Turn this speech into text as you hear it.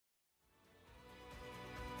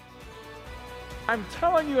I'm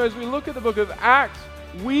telling you, as we look at the book of Acts,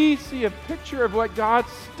 we see a picture of what God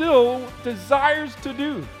still desires to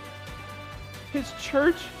do. His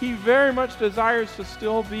church, he very much desires to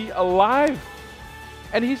still be alive.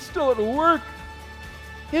 And he's still at work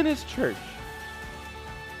in his church.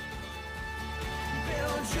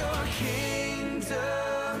 Build your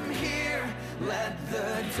kingdom here. Let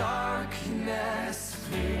the darkness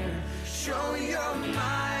fear. Show your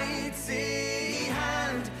mighty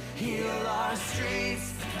hand. Heal our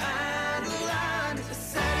streets and land.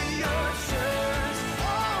 Set your church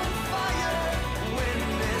on fire. Win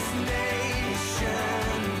this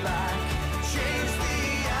nation back. Change the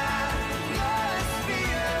atmosphere.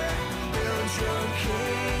 Build your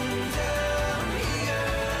kingdom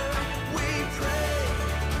here. We pray.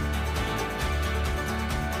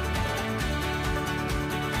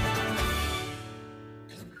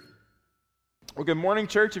 Well, good morning,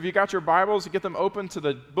 church. If you got your Bibles, get them open to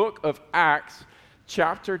the book of Acts,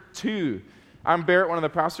 chapter 2. I'm Barrett, one of the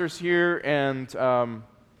pastors here, and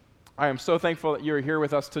I am so thankful that you're here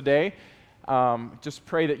with us today. Just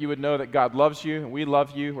pray that you would know that God loves you, and we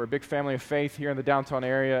love you. We're a big family of faith here in the downtown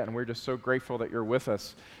area, and we're just so grateful that you're with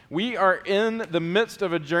us. We are in the midst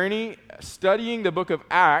of a journey studying the book of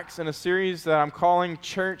Acts in a series that I'm calling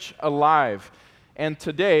Church Alive. And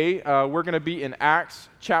today, we're going to be in Acts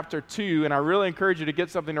chapter 2, and I really encourage you to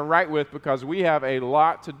get something to write with because we have a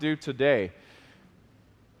lot to do today.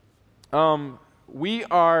 We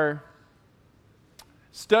are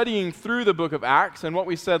studying through the book of Acts, and what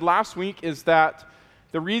we said last week is that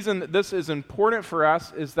the reason that this is important for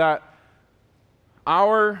us is that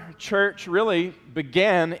our church really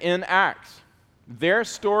began in Acts. Their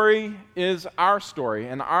story is our story,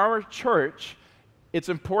 and our church, it's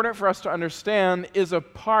important for us to understand, is a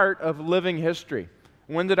part of living history.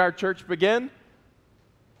 When did our church begin?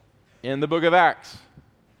 In the book of Acts.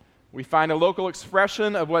 We find a local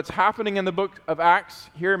expression of what's happening in the book of Acts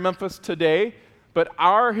here in Memphis today, but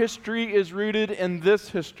our history is rooted in this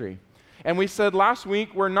history. And we said last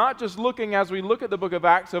week, we're not just looking as we look at the book of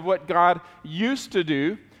Acts of what God used to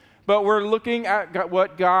do, but we're looking at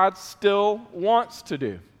what God still wants to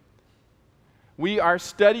do. We are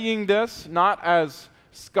studying this not as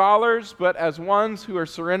scholars, but as ones who are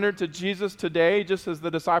surrendered to Jesus today, just as the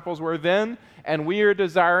disciples were then, and we are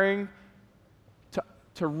desiring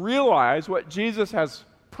to realize what Jesus has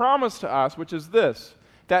promised to us, which is this,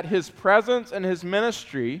 that his presence and his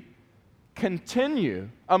ministry continue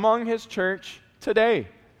among his church today.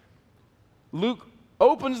 Luke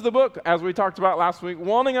opens the book, as we talked about last week,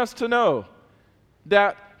 wanting us to know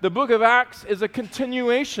that the book of Acts is a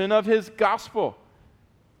continuation of his gospel.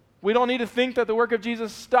 We don't need to think that the work of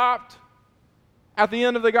Jesus stopped at the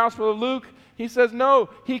end of the Gospel of Luke. He says, no,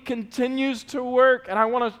 he continues to work. And I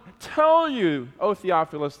want to tell you, O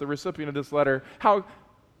Theophilus, the recipient of this letter, how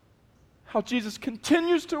Jesus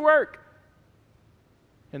continues to work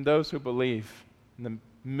in those who believe in the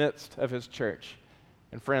midst of his church.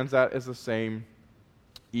 And friends, that is the same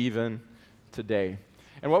even today.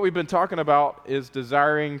 And what we've been talking about is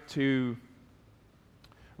desiring to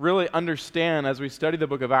really understand as we study the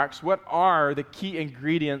book of Acts, what are the key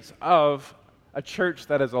ingredients of a church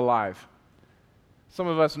that is alive? Some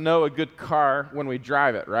of us know a good car when we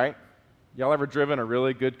drive it, right? Y'all ever driven a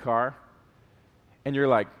really good car? And you're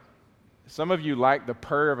like, some of you like the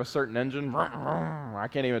purr of a certain engine. I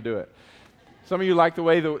can't even do it. Some of you like the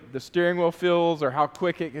way the steering wheel feels or how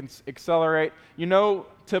quick it can accelerate. You know,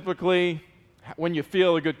 typically, when you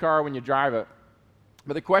feel a good car when you drive it.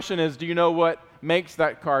 But the question is, do you know what makes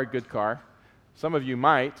that car a good car? Some of you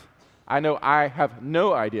might. I know I have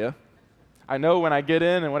no idea. I know when I get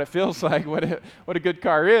in and what it feels like, what a good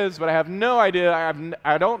car is, but I have no idea.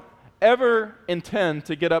 I don't ever intend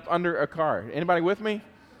to get up under a car. Anybody with me?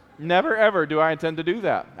 Never, ever do I intend to do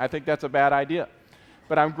that. I think that's a bad idea.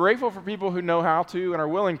 But I'm grateful for people who know how to and are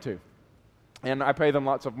willing to. And I pay them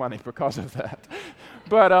lots of money because of that.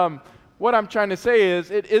 But what I'm trying to say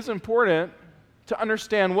is it is important to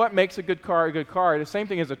understand what makes a good car a good car. The same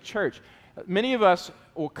thing as a church. Many of us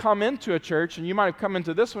will come into a church, and you might have come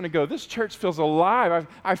into this one and go, this church feels alive.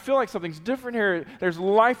 I feel like something's different here. There's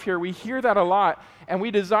life here. We hear that a lot, and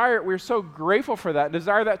we desire it. We're so grateful for that,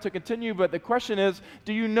 desire that to continue. But the question is,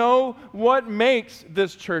 do you know what makes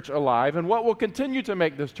this church alive, and what will continue to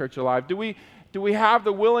make this church alive? Do we have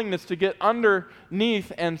the willingness to get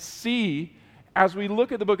underneath and see, as we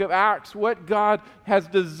look at the book of Acts, what God has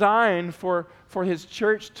designed for his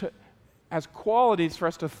church to, as qualities for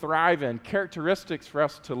us to thrive in, characteristics for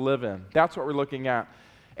us to live in? That's what we're looking at.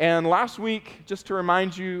 And last week, just to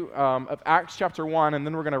remind you of Acts chapter 1, and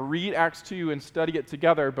then we're going to read Acts 2 and study it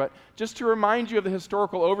together, but just to remind you of the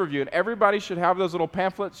historical overview, and everybody should have those little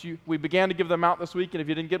pamphlets. We began to give them out this week, and if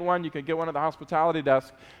you didn't get one, you can get one at the hospitality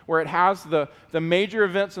desk, where it has the major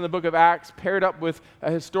events in the book of Acts paired up with a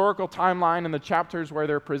historical timeline in the chapters where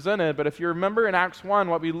they're presented. But if you remember in Acts 1,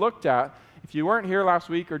 what we looked at, if you weren't here last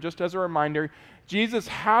week, or just as a reminder, Jesus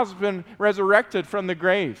has been resurrected from the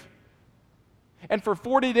grave. And for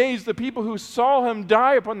 40 days, the people who saw him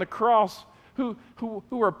die upon the cross, who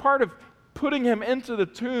were part of putting him into the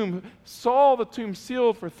tomb, saw the tomb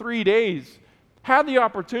sealed for 3 days, had the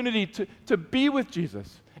opportunity to be with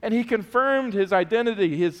Jesus. And he confirmed his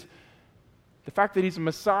identity, the fact that he's a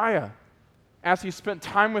Messiah, as he spent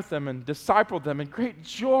time with them and discipled them. And great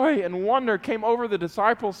joy and wonder came over the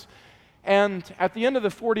disciples. And at the end of the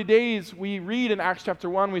 40 days, we read in Acts chapter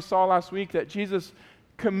 1, we saw last week that Jesus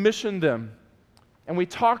commissioned them. And we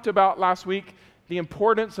talked about last week the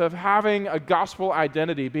importance of having a gospel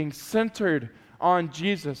identity, being centered on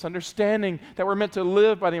Jesus, understanding that we're meant to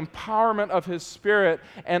live by the empowerment of his Spirit,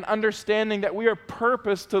 and understanding that we are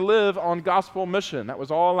purposed to live on gospel mission. That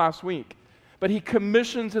was all last week. But he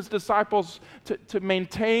commissions his disciples to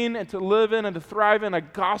maintain and to live in and to thrive in a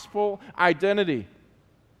gospel identity.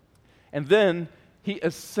 And then he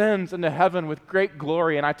ascends into heaven with great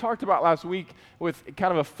glory. And I talked about last week with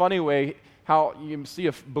kind of a funny way how you see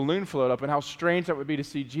a balloon float up and how strange that would be to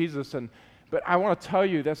see Jesus. But I want to tell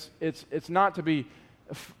you this, it's not to be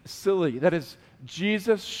silly. That is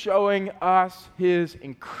Jesus showing us his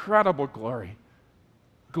incredible glory.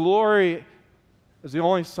 Glory as the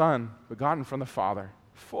only Son, begotten from the Father,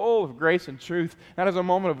 full of grace and truth. That is a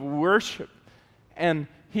moment of worship. And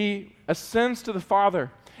he ascends to the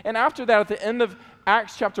Father. And after that, at the end of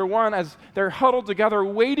Acts chapter 1, as they're huddled together,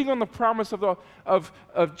 waiting on the promise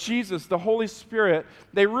of Jesus, the Holy Spirit,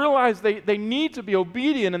 they realize they need to be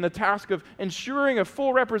obedient in the task of ensuring a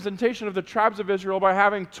full representation of the tribes of Israel by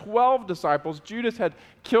having 12 disciples. Judas had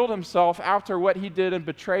killed himself after what he did in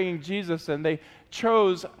betraying Jesus, and they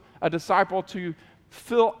chose a disciple to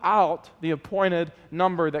fill out the appointed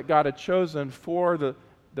number that God had chosen for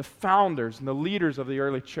the founders and the leaders of the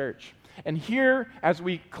early church. And here, as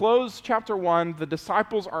we close chapter 1, the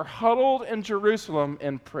disciples are huddled in Jerusalem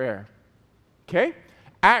in prayer. Okay?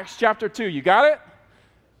 Acts chapter 2, you got it?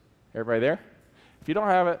 Everybody there? If you don't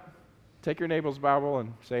have it, take your neighbor's Bible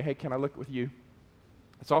and say, hey, can I look with you?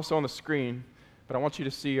 It's also on the screen, but I want you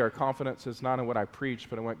to see our confidence is not in what I preach,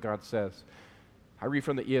 but in what God says. I read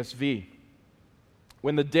from the ESV.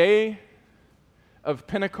 When the day of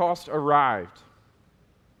Pentecost arrived,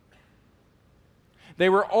 they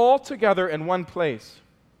were all together in one place.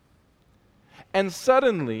 And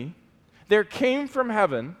suddenly, there came from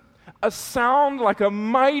heaven a sound like a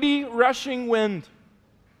mighty rushing wind,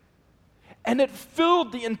 and it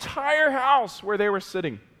filled the entire house where they were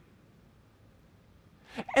sitting.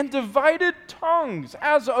 And divided tongues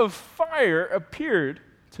as of fire appeared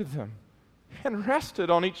to them and rested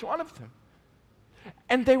on each one of them.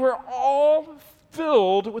 And they were all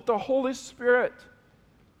filled with the Holy Spirit,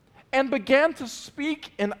 and began to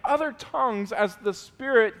speak in other tongues as the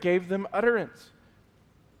Spirit gave them utterance.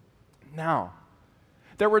 Now,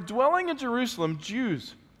 there were dwelling in Jerusalem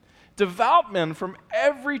Jews, devout men from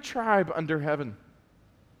every tribe under heaven.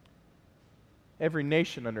 Every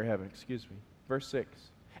nation under heaven, Verse 6.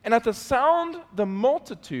 And at the sound, the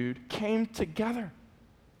multitude came together.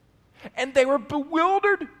 And they were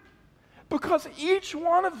bewildered, because each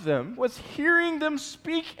one of them was hearing them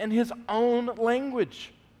speak in his own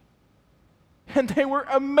language. And they were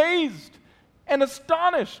amazed and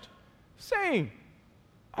astonished, saying,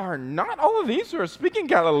 are not all of these who are speaking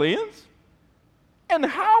Galileans? And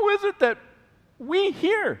how is it that we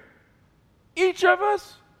hear, each of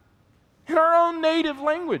us, in our own native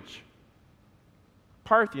language?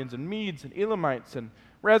 Parthians and Medes and Elamites and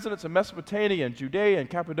residents of Mesopotamia and Judea and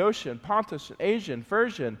Cappadocia and Pontus and Asia and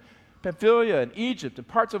Persia and Pamphylia and Egypt and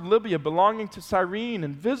parts of Libya belonging to Cyrene,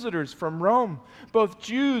 and visitors from Rome, both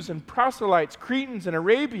Jews and proselytes, Cretans and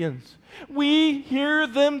Arabians. We hear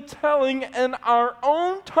them telling in our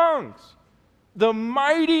own tongues the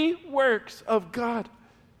mighty works of God.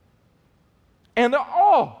 And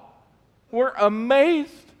all were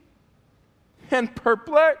amazed and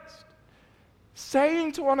perplexed,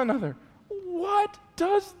 saying to one another, what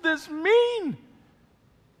does this mean?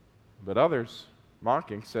 But others,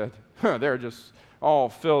 mocking, said, they're just all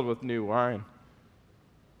filled with new wine.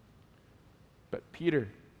 But Peter,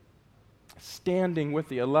 standing with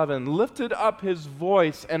the 11, lifted up his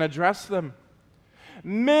voice and addressed them.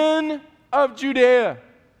 Men of Judea,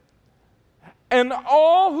 and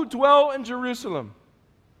all who dwell in Jerusalem,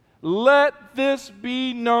 Let this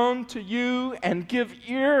be known to you, and give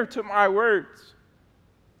ear to my words.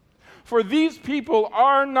 For these people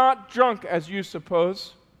are not drunk as you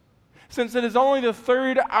suppose, since it is only the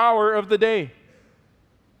 3rd hour of the day.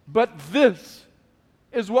 But this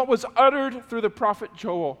is what was uttered through the prophet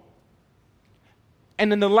Joel.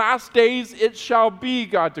 And in the last days it shall be,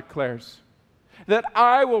 God declares, that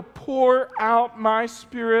I will pour out my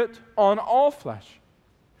Spirit on all flesh.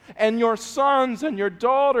 And your sons and your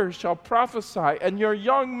daughters shall prophesy, and your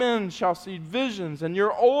young men shall see visions, and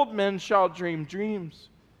your old men shall dream dreams.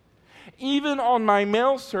 Even on my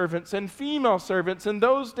male servants and female servants in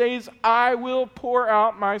those days I will pour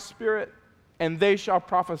out my Spirit, and they shall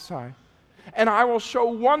prophesy. And I will show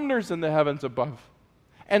wonders in the heavens above,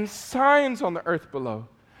 and signs on the earth below,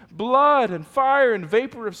 blood and fire and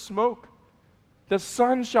vapor of smoke. The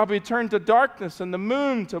sun shall be turned to darkness, and the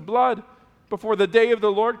moon to blood, before the day of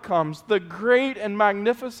the Lord comes, the great and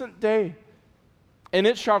magnificent day. And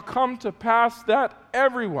it shall come to pass that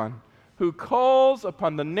everyone who calls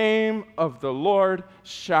upon the name of the Lord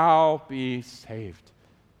shall be saved.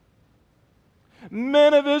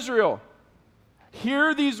 Men of Israel,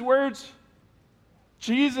 hear these words.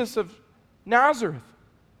 Jesus of Nazareth,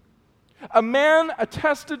 a man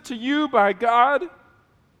attested to you by God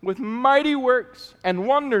with mighty works and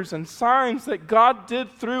wonders and signs that God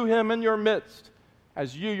did through him in your midst,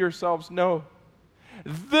 as you yourselves know.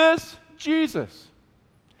 This Jesus,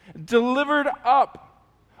 delivered up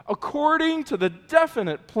according to the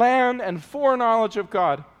definite plan and foreknowledge of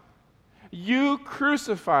God, you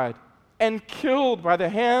crucified and killed by the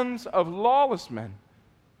hands of lawless men.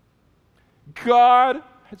 God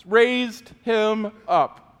has raised him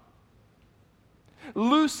up,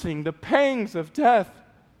 loosing the pangs of death,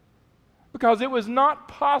 because it was not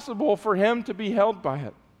possible for him to be held by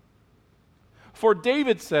it. For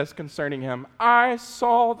David says concerning him, I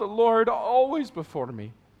saw the Lord always before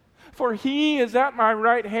me, for he is at my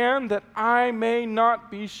right hand, that I may not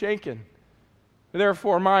be shaken.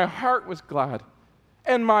 Therefore my heart was glad,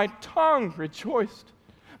 and my tongue rejoiced.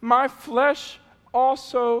 My flesh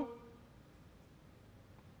also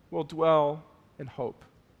will dwell in hope.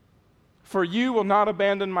 For you will not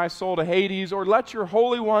abandon my soul to Hades, or let your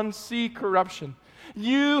Holy One see corruption.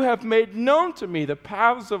 You have made known to me the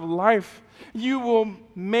paths of life. You will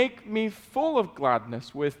make me full of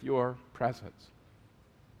gladness with your presence.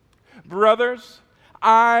 Brothers,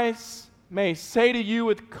 I may say to you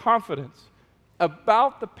with confidence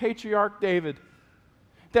about the patriarch David,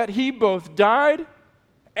 that he both died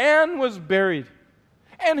and was buried,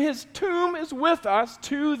 and his tomb is with us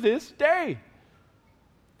to this day.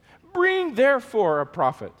 Bring therefore a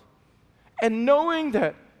prophet, and knowing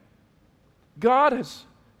that God has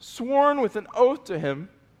sworn with an oath to him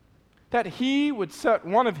that he would set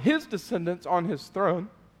one of his descendants on his throne,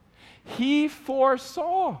 he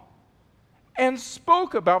foresaw and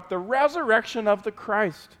spoke about the resurrection of the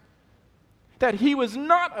Christ, that he was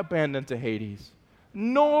not abandoned to Hades,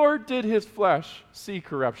 nor did his flesh see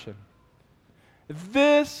corruption.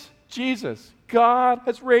 This Jesus God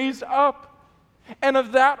has raised up, and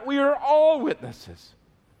of that we are all witnesses.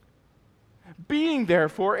 Being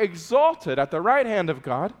therefore exalted at the right hand of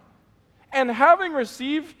God, and having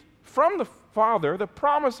received from the Father the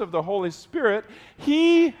promise of the Holy Spirit,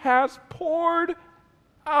 he has poured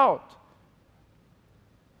out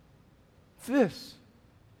this,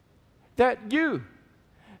 that you're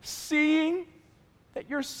seeing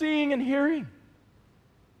and hearing.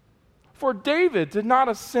 For David did not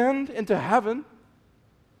ascend into heaven,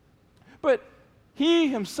 but he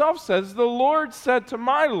himself says, the Lord said to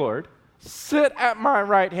my Lord, sit at my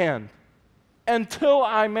right hand until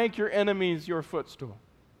I make your enemies your footstool.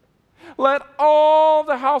 Let all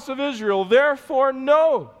the house of Israel therefore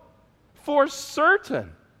know for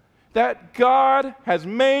certain that God has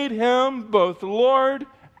made him both Lord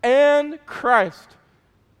and Christ,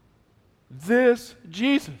 this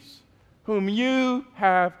Jesus whom you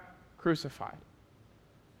have crucified.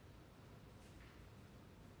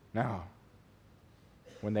 Now,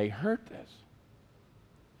 when they heard this,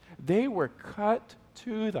 they were cut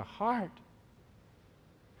to the heart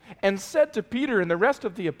and said to Peter and the rest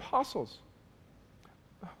of the apostles,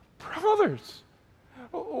 brothers,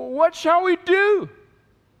 what shall we do?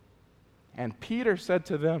 And Peter said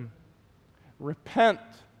to them, repent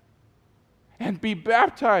and be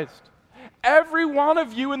baptized, every one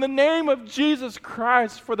of you, in the name of Jesus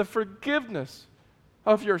Christ, for the forgiveness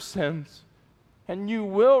of your sins, and you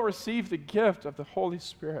will receive the gift of the Holy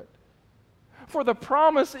Spirit. For the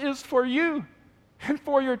promise is for you and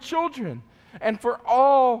for your children and for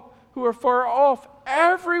all who are far off,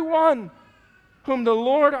 everyone whom the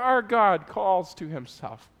Lord our God calls to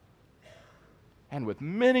himself. And with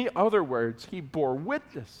many other words, he bore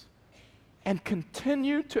witness and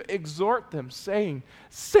continued to exhort them, saying,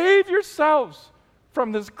 "Save yourselves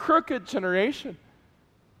from this crooked generation."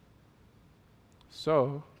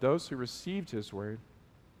 So those who received his word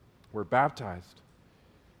were baptized,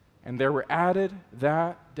 and there were added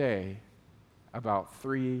that day about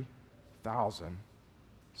 3,000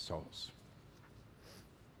 souls.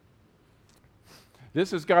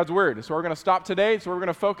 This is God's word. So we're going to stop today. So we're going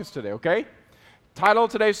to focus today, okay? Title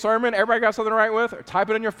of today's sermon, everybody got something to write with? Or type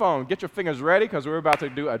it in your phone. Get your fingers ready because we're about to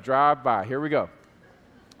do a drive-by. Here we go.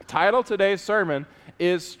 Title of today's sermon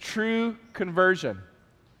is True Conversion.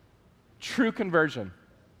 True conversion.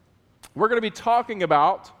 We're going to be talking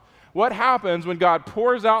about what happens when God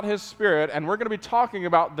pours out his Spirit, and we're going to be talking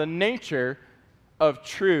about the nature of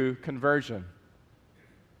true conversion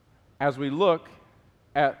as we look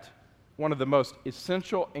at one of the most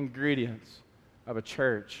essential ingredients of a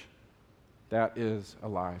church that is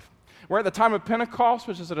alive. We're at the time of Pentecost,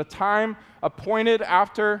 which is at a time appointed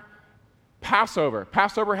after Passover.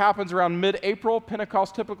 Passover happens around mid-April.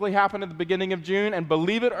 Pentecost typically happened at the beginning of June. And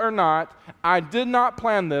believe it or not, I did not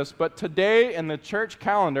plan this, but today in the church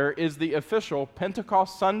calendar is the official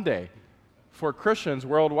Pentecost Sunday for Christians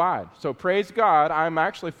worldwide. So praise God, I'm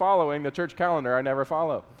actually following the church calendar I never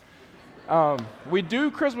follow. We do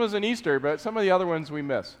Christmas and Easter, but some of the other ones we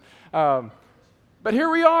miss. But here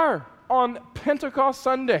we are on Pentecost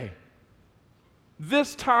Sunday.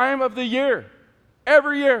 This time of the year,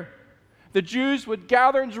 every year, the Jews would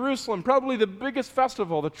gather in Jerusalem, probably the biggest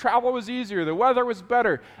festival. The travel was easier. The weather was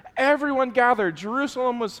better. Everyone gathered.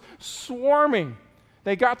 Jerusalem was swarming.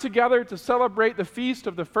 They got together to celebrate the feast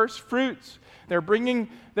of the first fruits. They're bringing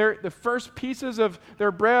the first pieces of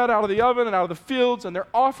their bread out of the oven and out of the fields, and they're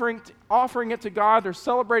offering it to God. They're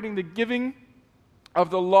celebrating the giving of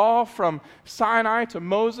the law from Sinai to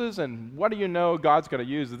Moses, and what do you know? God's going to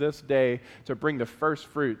use this day to bring the first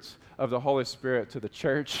fruits of the Holy Spirit to the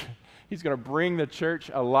church. He's going to bring the church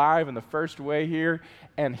alive in the first way here,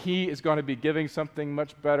 and he is going to be giving something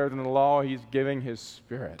much better than the law. He's giving his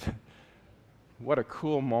Spirit. What a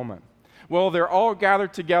cool moment. Well, they're all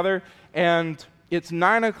gathered together, and it's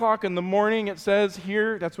 9 o'clock in the morning, it says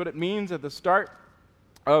here. That's what it means at the start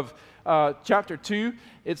of chapter 2.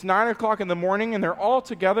 It's 9 o'clock in the morning, and they're all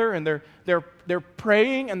together, and they're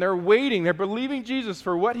praying, and they're waiting. They're believing Jesus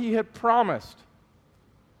for what he had promised,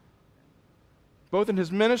 both in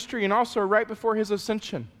his ministry and also right before his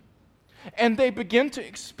ascension. And they begin to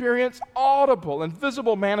experience audible and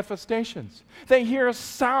visible manifestations. They hear a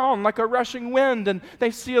sound like a rushing wind, and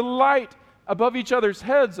they see a light above each other's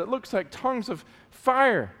heads that looks like tongues of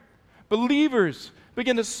fire. Believers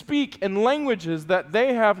begin to speak in languages that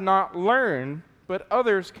they have not learned, but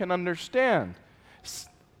others can understand.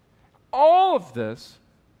 All of this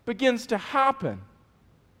begins to happen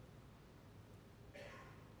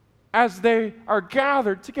as they are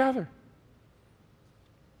gathered together.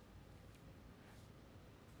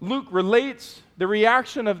 Luke relates the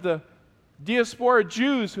reaction of the diaspora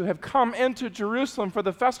Jews who have come into Jerusalem for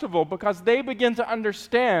the festival because they begin to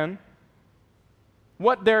understand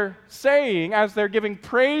what they're saying as they're giving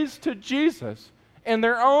praise to Jesus in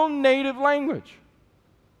their own native language.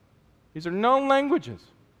 These are known languages.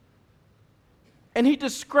 And he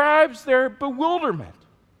describes their bewilderment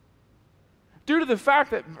due to the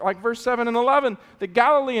fact that, like verse 7 and 11, the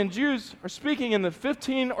Galilean Jews are speaking in the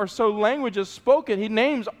 15 or so languages spoken. He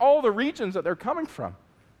names all the regions that they're coming from.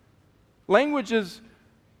 Languages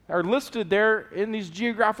are listed there in these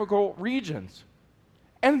geographical regions.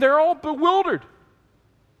 And they're all bewildered.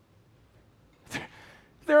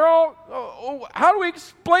 They're all, how do we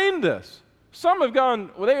explain this? Some have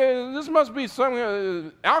gone, well, this must be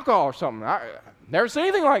some alcohol or something. I never seen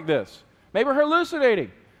anything like this. Maybe we're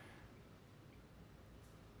hallucinating.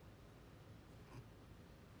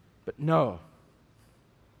 But no.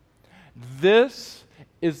 This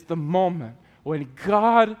is the moment when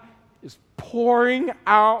God is pouring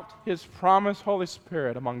out his promised Holy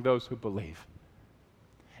Spirit among those who believe.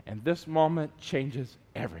 And this moment changes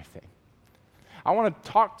everything. I want to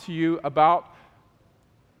talk to you about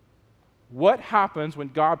what happens when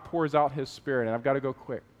God pours out his Spirit, and I've got to go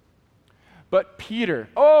quick. But Peter,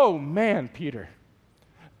 oh man, Peter,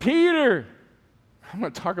 I'm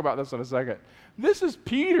going to talk about this in a second. This is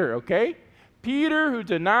Peter, okay? Peter who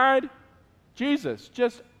denied Jesus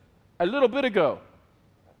just a little bit ago,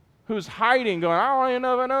 who's hiding, going, I don't even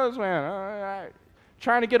know if I know this man,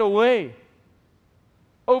 trying to get away,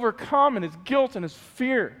 overcome in his guilt and his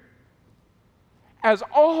fear. As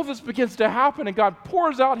all of this begins to happen and God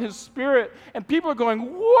pours out his Spirit and people are going,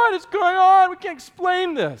 what is going on? We can't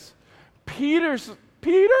explain this. Peter,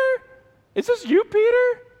 Is this you,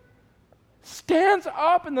 Peter? Stands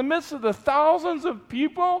up in the midst of the thousands of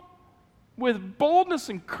people with boldness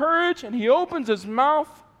and courage, and he opens his mouth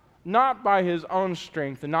not by his own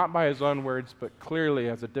strength and not by his own words, but clearly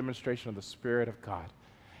as a demonstration of the Spirit of God.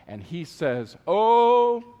 And he says,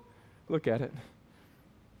 oh, look at it.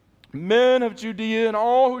 Men of Judea and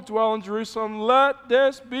all who dwell in Jerusalem, let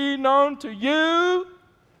this be known to you.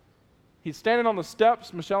 He's standing on the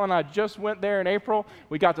steps. Michelle and I just went there in April.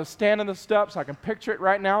 We got to stand on the steps. I can picture it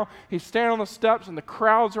right now. He's standing on the steps, and the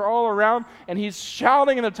crowds are all around, and he's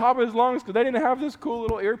shouting in the top of his lungs because they didn't have this cool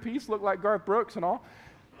little earpiece, looked like Garth Brooks and all.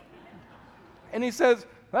 And he says,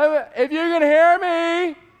 if you can hear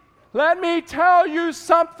me, let me tell you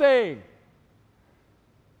something.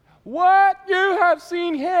 What you have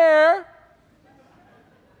seen here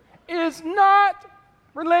is not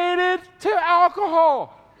related to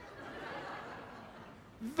alcohol.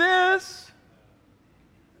 This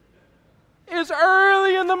is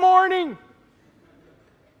early in the morning.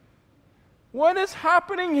 What is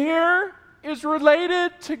happening here is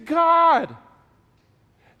related to God.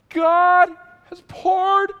 God has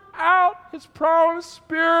poured out His promised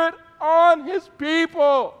Spirit on His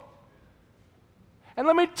people. And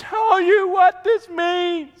let me tell you what this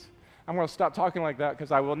means. I'm going to stop talking like that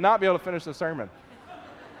because I will not be able to finish the sermon.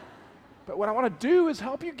 But what I want to do is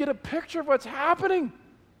help you get a picture of what's happening.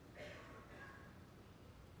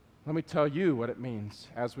 Let me tell you what it means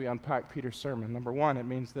as we unpack Peter's sermon. Number one, it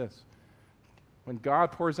means this. When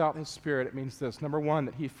God pours out His Spirit, it means this. Number one,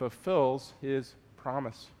 that He fulfills His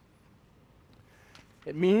promise.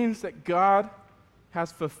 It means that God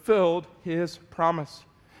has fulfilled His promise.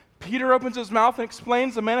 Peter opens his mouth and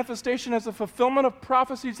explains the manifestation as a fulfillment of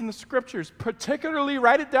prophecies in the Scriptures. Particularly,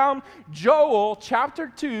 write it down, Joel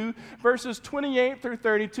chapter 2, verses 28 through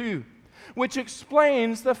 32, which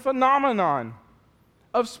explains the phenomenon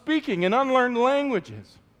of speaking in unlearned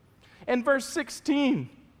languages. In verse 16,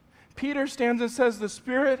 Peter stands and says, the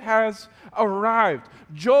Spirit has arrived.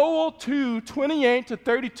 Joel 2, 28 to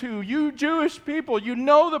 32, you Jewish people, you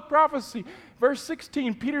know the prophecy. Verse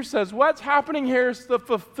 16, Peter says, what's happening here is the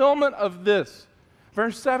fulfillment of this.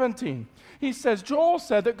 Verse 17, he says, Joel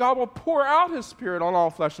said that God will pour out His Spirit on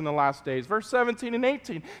all flesh in the last days. Verse 17 and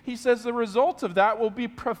 18, he says the result of that will be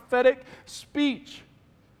prophetic speech.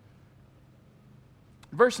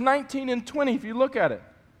 Verse 19 and 20, if you look at it.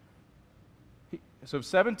 So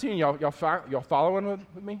 17, y'all following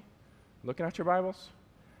with me? Looking at your Bibles?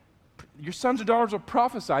 Your sons and daughters will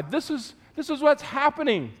prophesy. This is what's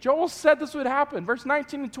happening. Joel said this would happen. Verse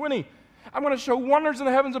 19 and 20. I'm going to show wonders in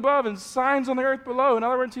the heavens above and signs on the earth below. In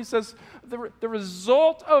other words, he says the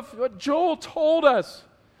result of what Joel told us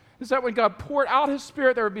is that when God poured out His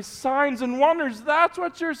Spirit, there would be signs and wonders. That's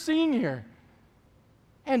what you're seeing here.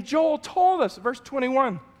 And Joel told us, verse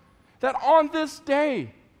 21, that on this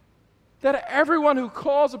day, that everyone who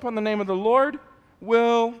calls upon the name of the Lord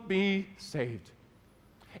will be saved.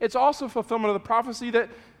 It's also fulfillment of the prophecy that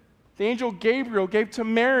the angel Gabriel gave to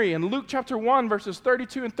Mary in Luke chapter 1, verses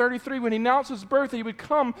 32 and 33. When he announced his birth, he would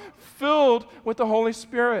come filled with the Holy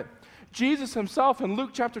Spirit. Jesus himself in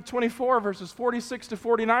Luke chapter 24, verses 46 to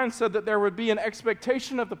 49, said that there would be an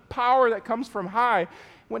expectation of the power that comes from high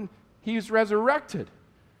when He's resurrected.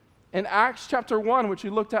 In Acts chapter 1, which we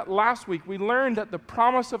looked at last week, we learned that the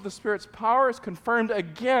promise of the Spirit's power is confirmed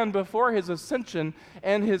again before His ascension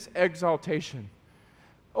and His exaltation.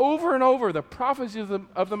 Over and over, the prophecy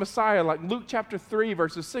of the Messiah, like Luke chapter 3,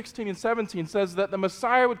 verses 16 and 17, says that the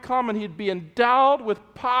Messiah would come and He'd be endowed with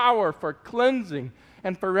power for cleansing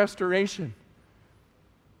and for restoration.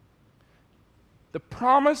 The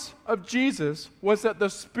promise of Jesus was that the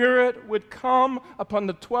Spirit would come upon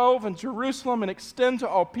the 12 in Jerusalem and extend to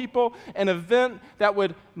all people, an event that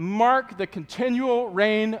would mark the continual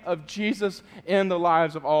reign of Jesus in the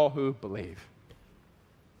lives of all who believe.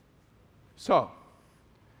 So,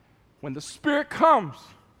 when the Spirit comes,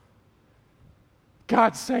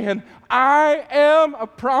 God's saying, I am a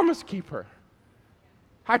promise keeper.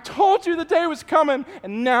 I told you the day was coming,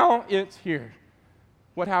 and now it's here.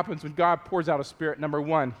 What happens when God pours out His Spirit? Number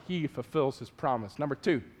one, He fulfills His promise. Number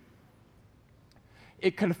two,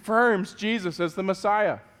 it confirms Jesus as the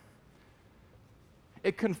Messiah.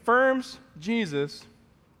 It confirms Jesus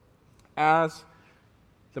as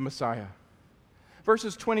the Messiah.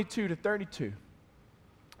 Verses 22 to 32.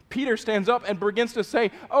 Peter stands up and begins to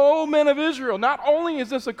say, oh, men of Israel, not only is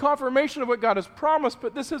this a confirmation of what God has promised,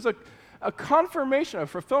 but this is a confirmation, a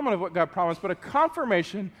fulfillment of what God promised, but a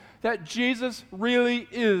confirmation that Jesus really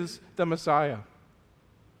is the Messiah.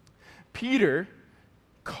 Peter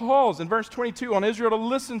calls in verse 22 on Israel to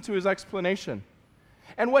listen to his explanation.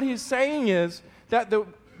 And what he's saying is that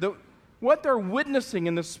what they're witnessing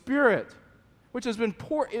in the Spirit, which has been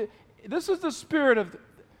poured. This is the Spirit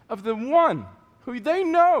of the one who they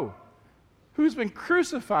know, who's been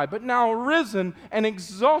crucified, but now risen and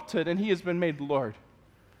exalted, and he has been made Lord.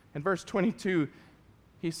 In verse 22,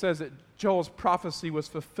 he says that Joel's prophecy was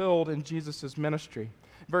fulfilled in Jesus' ministry.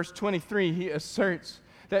 Verse 23, he asserts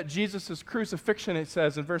that Jesus' crucifixion, it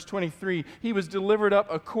says in verse 23, he was delivered up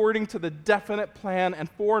according to the definite plan and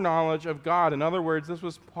foreknowledge of God. In other words, this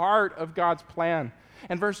was part of God's plan.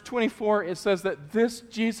 And verse 24, it says that this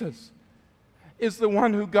Jesus is the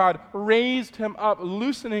one who God raised him up,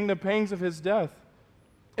 loosening the pangs of his death.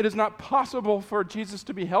 It is not possible for Jesus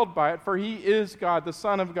to be held by it, for he is God, the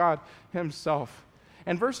Son of God himself.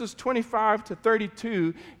 And verses 25 to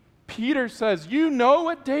 32, Peter says, you know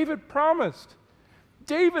what David promised.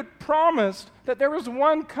 David promised that there was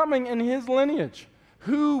one coming in his lineage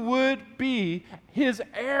who would be his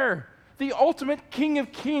heir, the ultimate King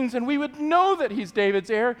of Kings, and we would know that he's David's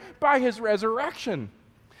heir by his resurrection.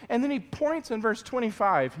 And then he points in verse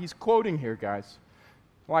 25. He's quoting here, guys.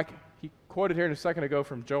 Like he quoted here a second ago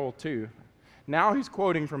from Joel 2. Now he's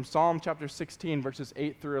quoting from Psalm chapter 16, verses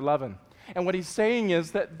 8 through 11. And what he's saying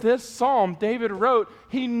is that this psalm David wrote,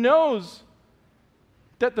 he knows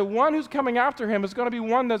that the one who's coming after him is going to be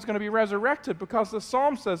one that's going to be resurrected, because the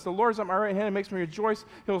psalm says, the Lord's at my right hand and makes me rejoice.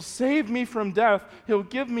 He'll save me from death. He'll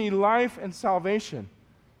give me life and salvation.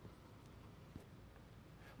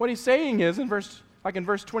 What he's saying is, in verse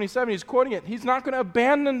 27, he's quoting it, he's not going to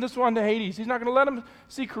abandon this one to Hades. He's not going to let him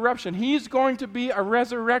see corruption. He's going to be a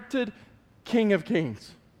resurrected King of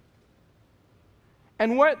Kings.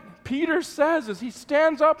 And what Peter says is he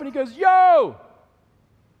stands up and he goes, yo,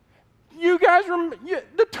 you guys,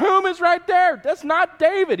 the tomb is right there. That's not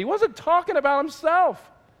David. He wasn't talking about himself.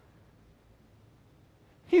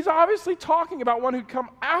 He's obviously talking about one who'd come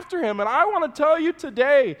after him. And I want to tell you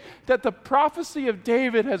today that the prophecy of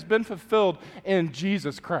David has been fulfilled in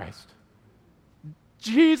Jesus Christ.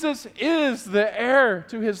 Jesus is the heir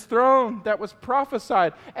to his throne that was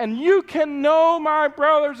prophesied. And you can know, my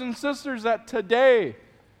brothers and sisters, that today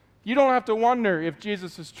you don't have to wonder if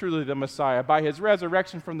Jesus is truly the Messiah. By his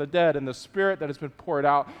resurrection from the dead and the Spirit that has been poured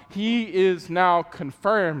out, he is now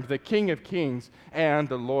confirmed the King of Kings and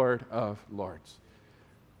the Lord of Lords.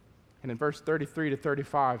 And in verse 33 to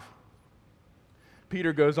 35,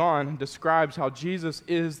 Peter goes on and describes how Jesus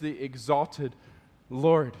is the exalted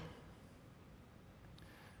Lord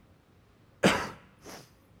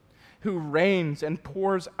who reigns and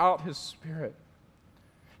pours out his Spirit.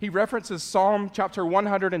 He references Psalm chapter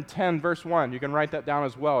 110, verse 1. You can write that down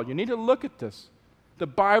as well. You need to look at this. The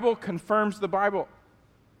Bible confirms the Bible.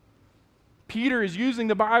 Peter is using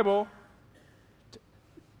the Bible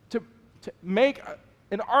to make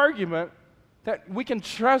an argument that we can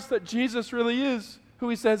trust that Jesus really is who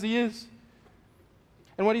he says he is.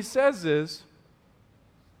 And what he says is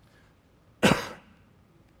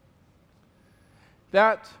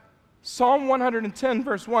that Psalm 110,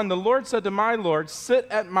 verse 1, the Lord said to my Lord, sit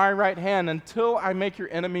at my right hand until I make your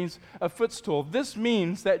enemies a footstool. This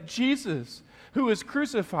means that Jesus, who is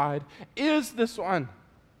crucified, is this one.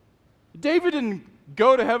 David didn't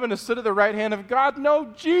go to heaven to sit at the right hand of God.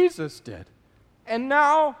 No, Jesus did. And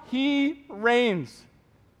now he reigns.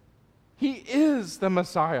 He is the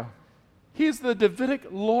Messiah. He is the Davidic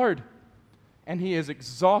Lord. And he is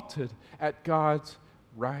exalted at God's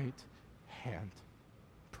right hand.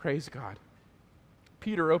 Praise God.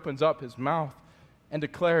 Peter opens up his mouth and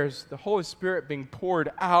declares the Holy Spirit being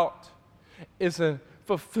poured out is a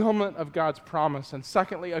fulfillment of God's promise. And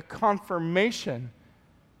secondly, a confirmation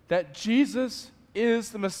that Jesus is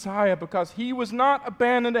the Messiah because he was not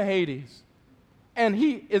abandoned to Hades. And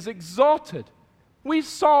he is exalted. We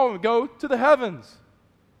saw him go to the heavens.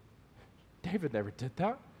 David never did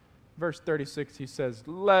that. Verse 36, he says,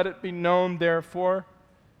 let it be known, therefore,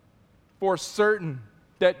 for certain,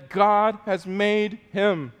 that God has made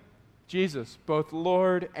him, Jesus, both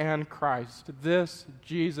Lord and Christ, this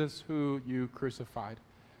Jesus who you crucified.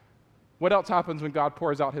 What else happens when God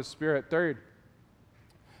pours out his Spirit? Third,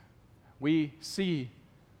 we see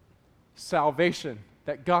salvation,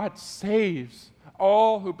 that God saves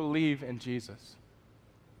all who believe in Jesus.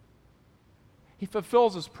 He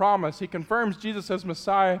fulfills his promise. He confirms Jesus as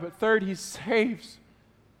Messiah, but third, he saves.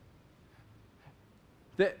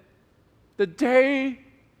 The day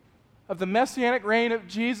of the messianic reign of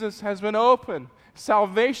Jesus has been opened.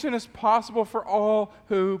 Salvation is possible for all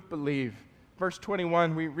who believe. Verse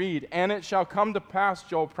 21, we read, and it shall come to pass,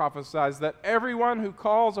 Joel prophesies, that everyone who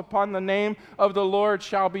calls upon the name of the Lord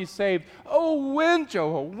shall be saved. Oh, when,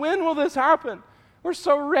 Joel? When will this happen? We're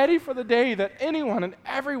so ready for the day that anyone and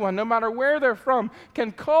everyone, no matter where they're from,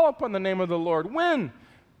 can call upon the name of the Lord. When?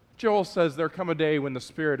 Joel says there'll come a day when the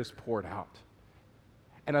Spirit is poured out.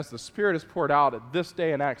 And as the Spirit is poured out at this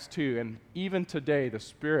day in Acts 2, and even today the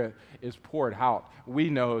Spirit is poured out,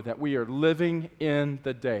 we know that we are living in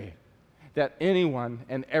the day that anyone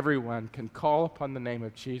and everyone can call upon the name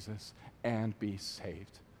of Jesus and be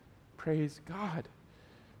saved. Praise God.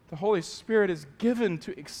 The Holy Spirit is given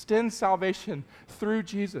to extend salvation through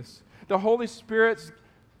Jesus. The Holy Spirit's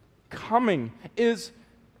coming is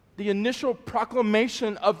the initial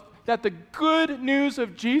proclamation of that the good news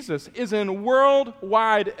of Jesus is in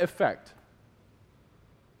worldwide effect.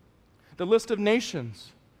 The list of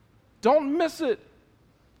nations, don't miss it.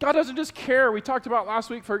 God doesn't just care, we talked about last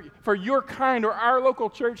week, for your kind or our local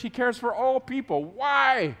church. He cares for all people.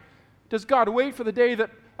 Why does God wait for the day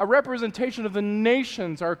that a representation of the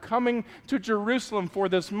nations are coming to Jerusalem for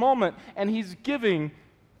this moment, and He's giving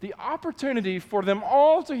the opportunity for them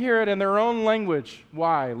all to hear it in their own language?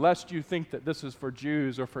 Why? Lest you think that this is for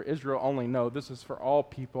Jews or for Israel only. No, this is for all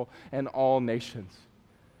people and all nations.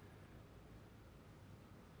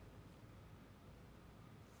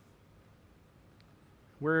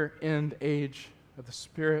 We're in the age of the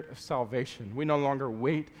Spirit of salvation. We no longer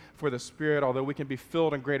wait for the Spirit, although we can be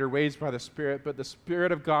filled in greater ways by the Spirit, but the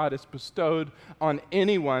Spirit of God is bestowed on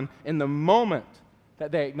anyone in the moment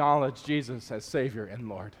that they acknowledge Jesus as Savior and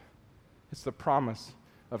Lord. It's the promise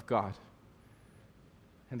of God.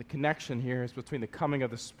 And the connection here is between the coming of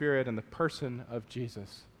the Spirit and the person of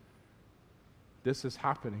Jesus. This is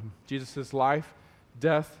happening. Jesus' life,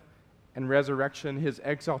 death, and resurrection, His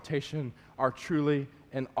exaltation are truly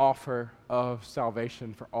an offer of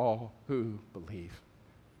salvation for all who believe.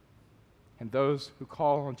 And those who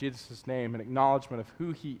call on Jesus' name in acknowledgement of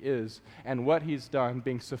who He is and what He's done,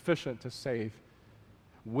 being sufficient to save,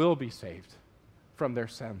 will be saved from their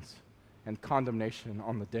sins and condemnation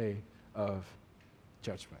on the day of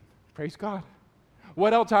judgment. Praise God.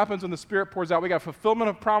 What else happens when the Spirit pours out? We got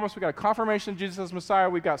fulfillment of promise. We got a confirmation of Jesus as Messiah.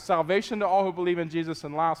 We've got salvation to all who believe in Jesus.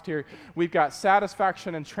 And last here, we've got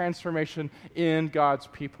satisfaction and transformation in God's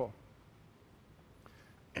people.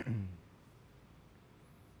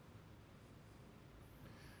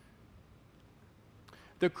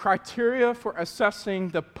 The criteria for assessing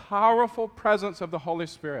the powerful presence of the Holy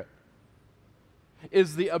Spirit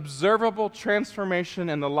is the observable transformation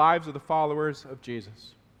in the lives of the followers of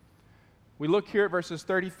Jesus. We look here at verses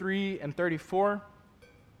 33 and 34.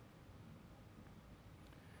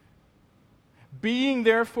 Being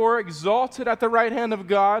therefore exalted at the right hand of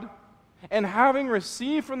God, and having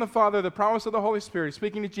received from the Father the promise of the Holy Spirit,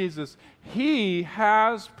 speaking to Jesus, He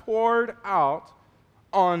has poured out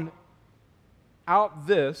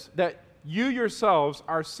this that you yourselves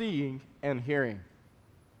are seeing and hearing.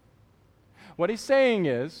 What He's saying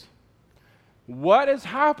is, what is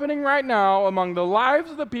happening right now among the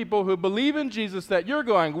lives of the people who believe in Jesus that you're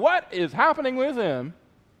going, what is happening with Him,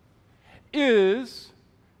 is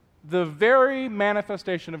the very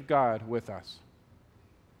manifestation of God with us.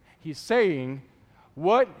 He's saying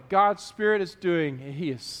what God's Spirit is doing,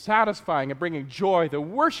 He is satisfying and bringing joy. The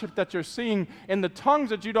worship that you're seeing in the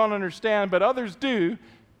tongues that you don't understand, but others do,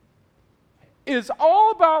 is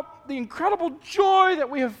all about the incredible joy that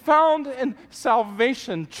we have found in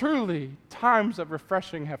salvation. Truly, times of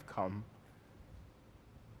refreshing have come.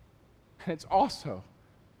 And it's also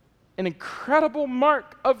an incredible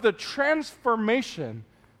mark of the transformation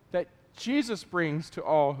that Jesus brings to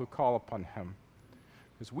all who call upon Him.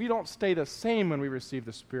 Because we don't stay the same when we receive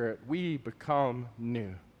the Spirit. We become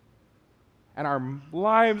new. And our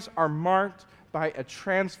lives are marked by a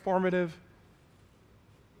transformative,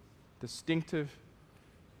 distinctive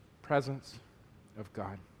presence of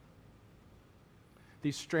God.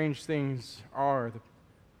 These strange things are the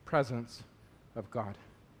presence of God.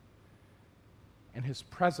 And His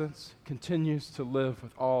presence continues to live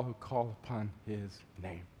with all who call upon His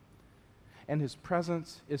name. And His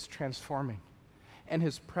presence is transforming. And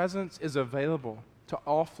His presence is available to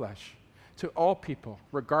all flesh, to all people,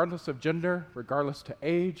 regardless of gender, regardless to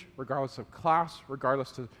age, regardless of class,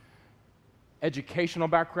 regardless to educational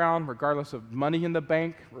background, regardless of money in the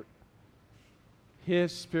bank.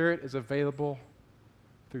 His Spirit is available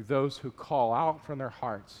through those who call out from their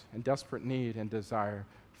hearts in desperate need and desire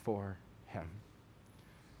for Him.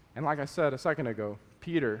 And like I said a second ago,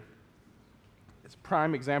 Peter is a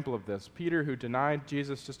prime example of this. Peter, who denied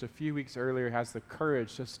Jesus just a few weeks earlier, has the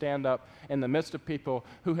courage to stand up in the midst of people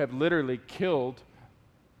who have literally killed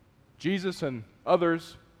Jesus and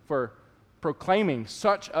others for proclaiming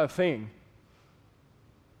such a thing.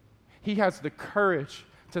 He has the courage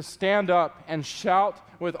to stand up and shout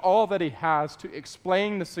with all that he has to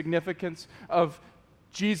explain the significance of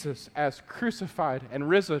Jesus as crucified and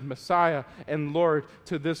risen Messiah and Lord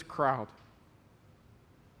to this crowd.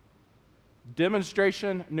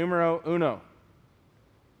 Demonstration numero uno.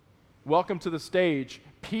 Welcome to the stage,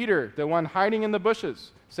 Peter, the one hiding in the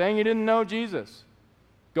bushes, saying he didn't know Jesus.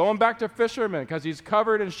 Going back to fishermen because he's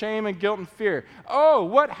covered in shame and guilt and fear. Oh,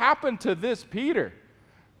 what happened to this Peter?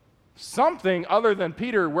 Something other than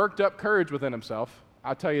Peter worked up courage within himself.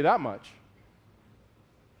 I'll tell you that much.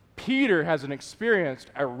 Peter has experienced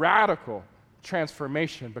a radical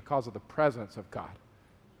transformation because of the presence of God.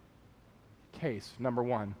 Case number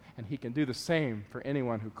one, and he can do the same for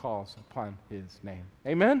anyone who calls upon his name.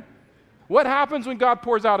 Amen? What happens when God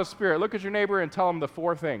pours out a Spirit? Look at your neighbor and tell him the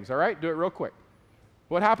 4 things, all right? Do it real quick.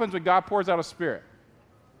 What happens when God pours out a Spirit?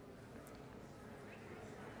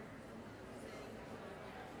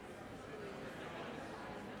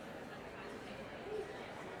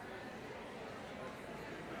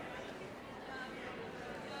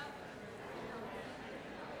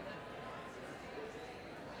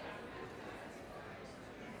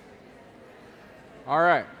 All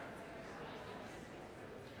right.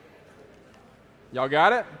 Y'all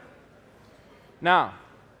got it? Now,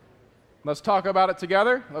 let's talk about it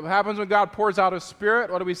together. What happens when God pours out His Spirit?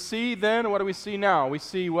 What do we see then? What do we see now? We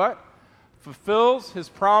see what? Fulfills His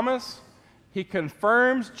promise. He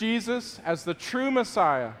confirms Jesus as the true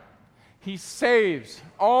Messiah. He saves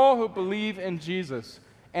all who believe in Jesus.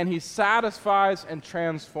 And He satisfies and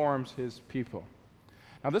transforms His people.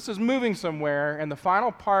 Now, this is moving somewhere, and the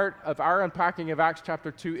final part of our unpacking of Acts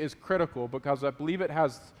chapter 2 is critical because I believe it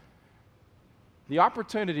has the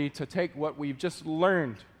opportunity to take what we've just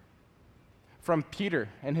learned from Peter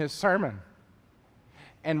and his sermon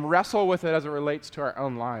and wrestle with it as it relates to our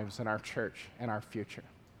own lives and our church and our future.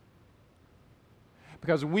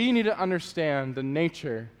 Because we need to understand the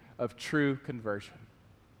nature of true conversion.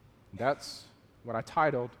 That's what I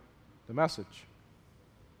titled the message.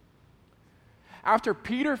 After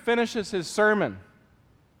Peter finishes his sermon,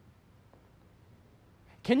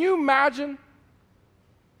 can you imagine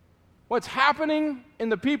what's happening in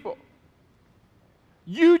the people?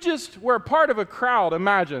 You just were a part of a crowd,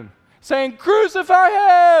 imagine, saying, "Crucify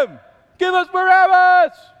him! Give us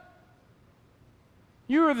Barabbas!"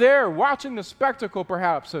 You were there watching the spectacle,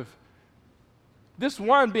 perhaps, of this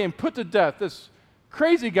one being put to death, this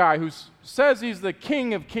crazy guy who says he's the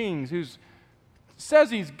King of Kings, who says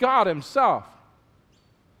he's God himself.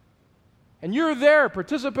 And you're there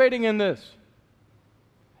participating in this.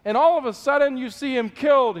 And all of a sudden you see him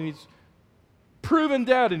killed and he's proven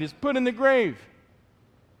dead and he's put in the grave.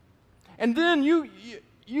 And then you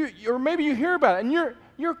or maybe you hear about it and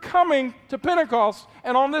you're coming to Pentecost,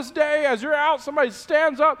 and on this day as you're out, somebody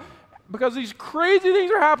stands up because these crazy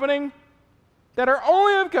things are happening that are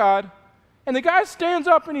only of God, and the guy stands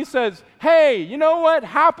up and he says, "Hey, you know what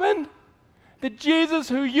happened? The Jesus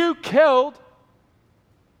who you killed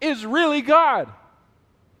is really God.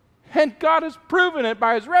 And God has proven it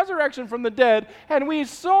by His resurrection from the dead, and we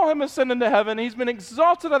saw Him ascend into heaven. He's been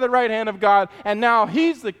exalted at the right hand of God, and now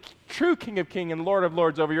He's the true King of Kings and Lord of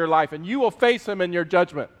Lords over your life, and you will face Him in your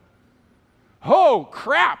judgment." Oh,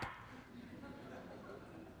 crap!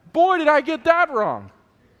 Boy, did I get that wrong.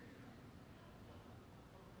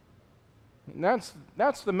 And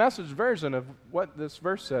that's the message version of what this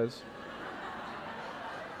verse says.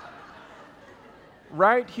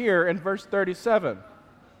 Right here in verse 37.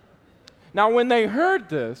 Now, when they heard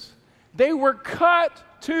this, they were cut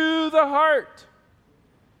to the heart.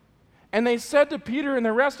 And they said to Peter and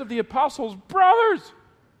the rest of the apostles, "Brothers,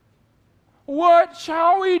 what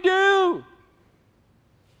shall we do?"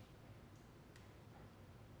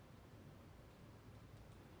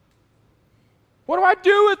 What do I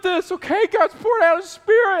do with this? Okay, God's poured out His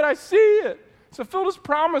Spirit. I see it. It's fulfilled His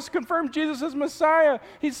promise, confirmed Jesus as Messiah.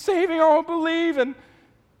 He's saving all who believe. And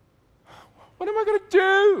what am I going to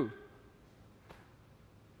do?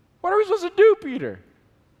 What are we supposed to do, Peter?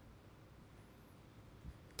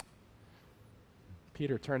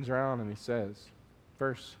 Peter turns around and he says,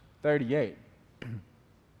 verse 38,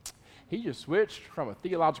 he just switched from a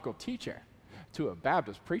theological teacher to a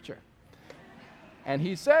Baptist preacher. And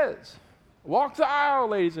he says, "Walk the aisle,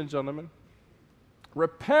 ladies and gentlemen.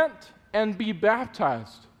 Repent and be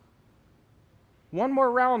baptized. One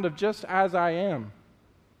more round of just as I am.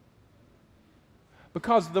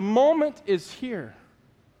 Because the moment is here.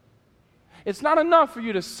 It's not enough for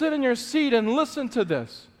you to sit in your seat and listen to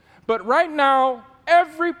this. But right now,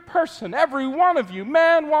 every person, every one of you,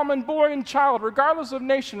 man, woman, boy, and child, regardless of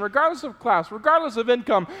nation, regardless of class, regardless of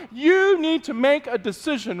income, you need to make a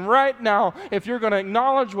decision right now if you're going to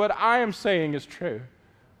acknowledge what I am saying is true.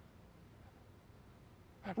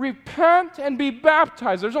 Repent and be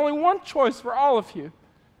baptized. There's only one choice for all of you.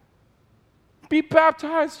 Be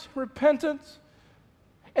baptized, repentance,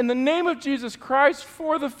 in the name of Jesus Christ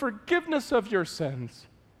for the forgiveness of your sins,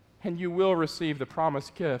 and you will receive the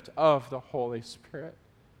promised gift of the Holy Spirit.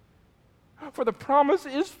 For the promise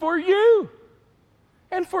is for you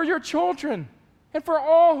and for your children and for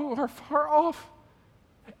all who are far off.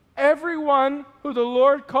 Everyone who the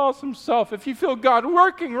Lord calls himself, if you feel God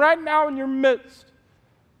working right now in your midst,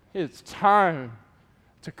 it's time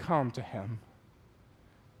to come to him.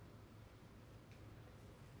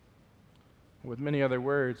 With many other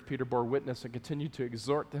words, Peter bore witness and continued to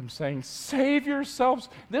exhort them, saying, save yourselves.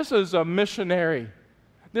 This is a missionary.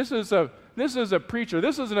 This is a preacher.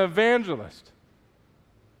 This is an evangelist.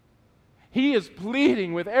 He is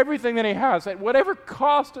pleading with everything that he has, at whatever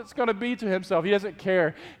cost it's going to be to himself. He doesn't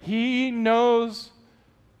care. He knows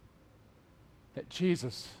that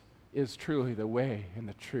Jesus is truly the way and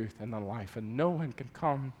the truth and the life, and no one can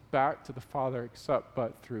come back to the Father except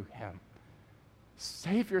but through him.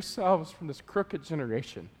 Save yourselves from this crooked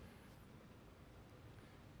generation.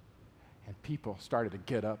 And people started to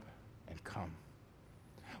get up and come.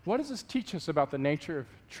 What does this teach us about the nature of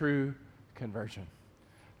true conversion?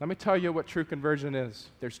 Let me tell you what true conversion is.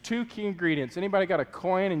 There's two key ingredients. Anybody got a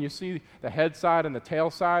coin and you see the head side and the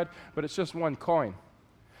tail side, but it's just one coin?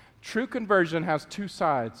 True conversion has two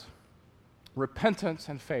sides: repentance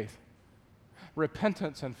and faith.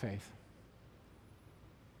 Repentance and faith.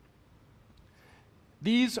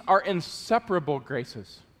 These are inseparable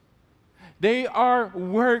graces. They are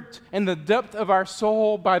worked in the depth of our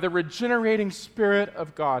soul by the regenerating Spirit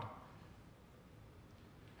of God.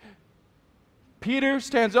 Peter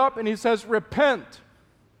stands up and he says, repent.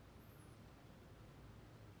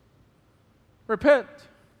 Repent.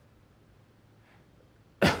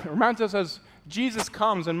 It reminds us as Jesus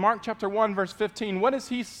comes in Mark chapter 1, verse 15. What does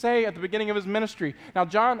he say at the beginning of his ministry? Now,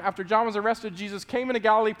 after John was arrested, Jesus came into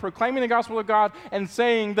Galilee proclaiming the gospel of God and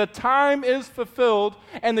saying, the time is fulfilled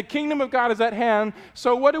and the kingdom of God is at hand.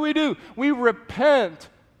 So what do? We repent.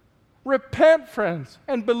 Repent, friends,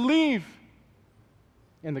 and believe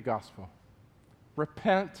in the gospel.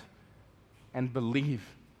 Repent and believe.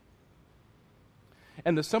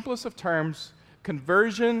 In the simplest of terms,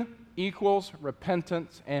 conversion equals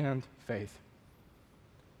repentance and faith.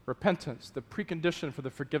 Repentance, the precondition for the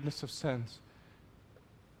forgiveness of sins,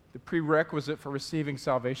 the prerequisite for receiving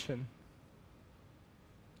salvation.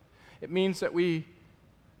 It means that we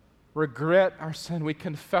regret our sin, we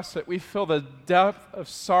confess it, we feel the depth of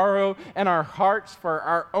sorrow in our hearts for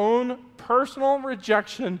our own personal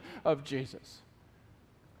rejection of Jesus,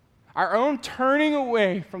 our own turning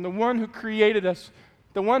away from the one who created us,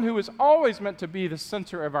 the one who was always meant to be the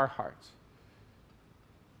center of our hearts.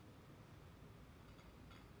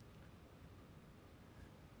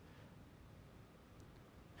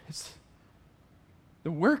 It's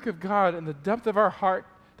the work of God in the depth of our heart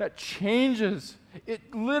that changes.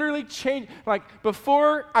 It literally changed. Like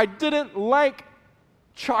before, I didn't like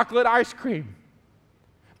chocolate ice cream.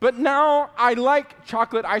 But now I like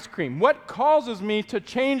chocolate ice cream. What causes me to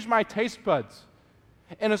change my taste buds?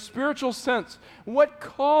 In a spiritual sense, what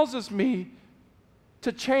causes me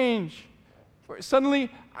to change?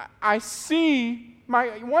 Suddenly, I see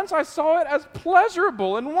once I saw it as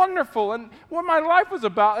pleasurable and wonderful and what my life was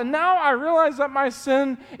about, and now I realize that my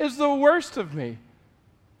sin is the worst of me.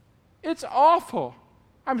 It's awful.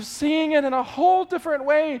 I'm seeing it in a whole different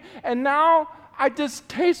way, and now I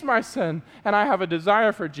distaste my sin, and I have a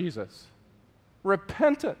desire for Jesus.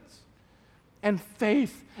 Repentance and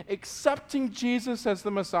faith, accepting Jesus as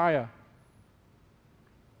the Messiah,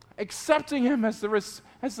 accepting him as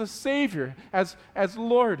the Savior, as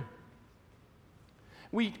Lord.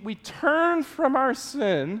 We turn from our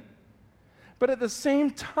sin, but at the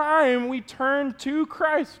same time, we turn to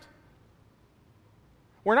Christ.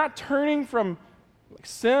 We're not turning from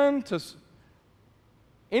sin to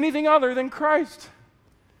anything other than Christ.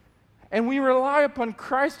 And we rely upon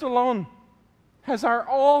Christ alone as our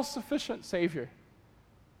all-sufficient Savior.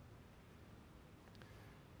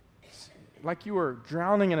 It's like you are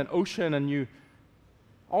drowning in an ocean and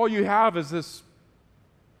all you have is this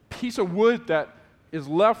piece of wood that is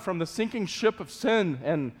left from the sinking ship of sin,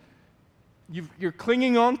 and you're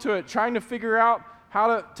clinging onto it, trying to figure out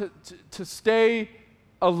how to stay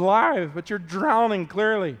alive, but you're drowning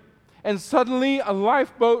clearly. And suddenly a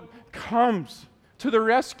lifeboat comes to the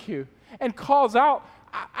rescue and calls out,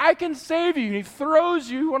 I can save you. And he throws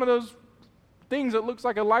you one of those things that looks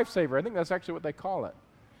like a lifesaver. I think that's actually what they call it.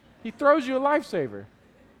 He throws you a lifesaver.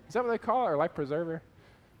 Is that what they call it, or life preserver?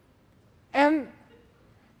 And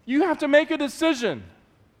you have to make a decision.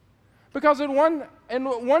 Because in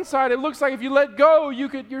one side, it looks like if you let go,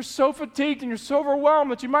 you're so fatigued and you're so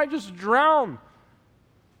overwhelmed that you might just drown.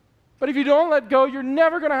 But if you don't let go, you're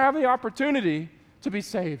never going to have the opportunity to be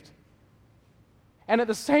saved. And at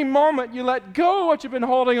the same moment, you let go of what you've been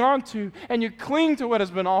holding on to and you cling to what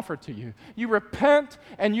has been offered to you. You repent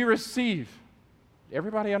and you receive.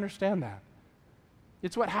 Everybody understand that?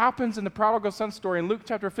 It's what happens in the prodigal son story in Luke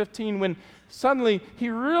chapter 15 when suddenly he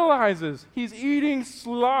realizes he's eating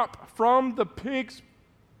slop from the pig's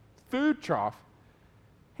food trough.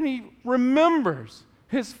 And he remembers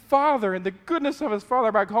his father and the goodness of his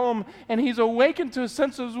father back home, and he's awakened to his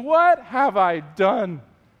senses. What have I done?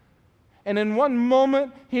 And in one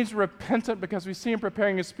moment, he's repentant because we see him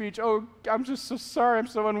preparing his speech. Oh, I'm just so sorry. I'm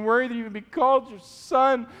so unworthy to even be called your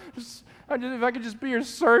son. If I could just be your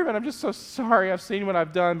servant, I'm just so sorry. I've seen what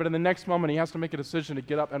I've done. But in the next moment, he has to make a decision to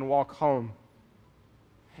get up and walk home.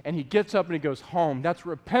 And he gets up and he goes home. That's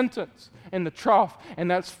repentance in the trough, and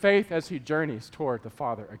that's faith as he journeys toward the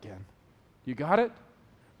Father again. You got it?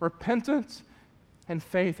 Repentance and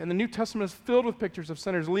faith. And the New Testament is filled with pictures of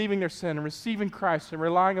sinners leaving their sin and receiving Christ and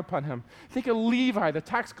relying upon him. Think of Levi, the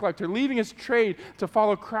tax collector, leaving his trade to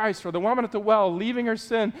follow Christ, or the woman at the well leaving her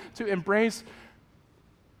sin to embrace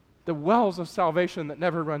the wells of salvation that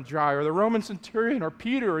never run dry, or the Roman centurion, or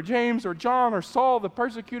Peter, or James, or John, or Saul, the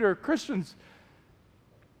persecutor of Christians.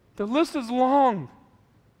 The list is long,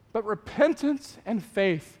 but repentance and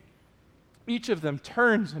faith, each of them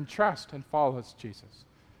turns and trusts and follows Jesus.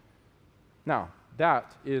 Now,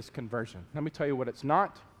 that is conversion. Let me tell you what it's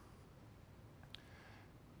not. I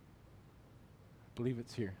believe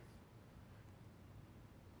it's here.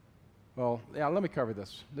 Well, yeah, let me cover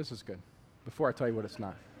this. This is good. Before I tell you what it's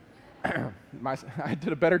not. I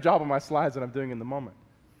did a better job on my slides than I'm doing in the moment.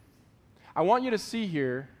 I want you to see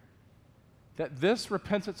here that this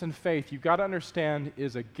repentance and faith, you've got to understand,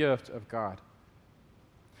 is a gift of God.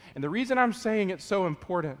 And the reason I'm saying it's so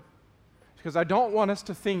important is because I don't want us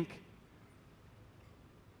to think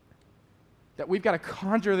that we've got to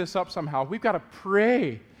conjure this up somehow. We've got to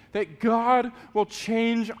pray that God will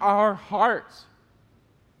change our hearts.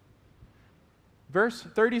 Verse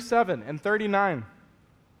 37 and 39.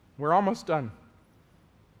 We're almost done.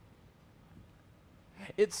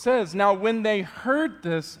 It says, now when they heard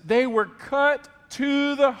this, they were cut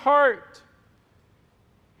to the heart.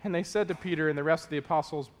 And they said to Peter and the rest of the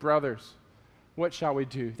apostles, brothers, what shall we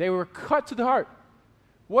do? They were cut to the heart.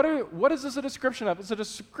 What is this a description of? It's a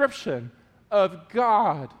description of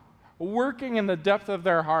God working in the depth of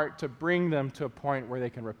their heart to bring them to a point where they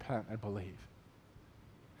can repent and believe.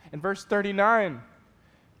 In verse 39,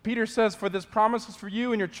 Peter says, for this promise is for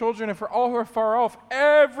you and your children and for all who are far off,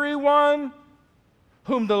 everyone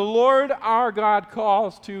whom the Lord our God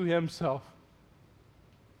calls to himself.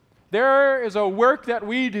 There is a work that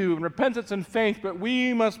we do in repentance and faith, but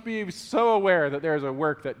we must be so aware that there is a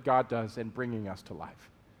work that God does in bringing us to life.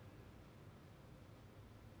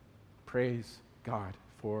 Praise God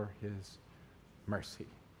for his mercy.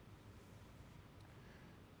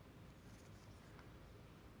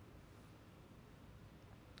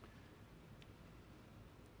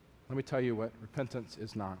 Let me tell you what repentance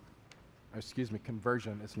is not.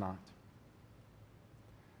 Conversion is not.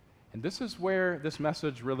 And this is where this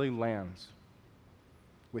message really lands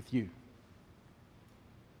with you.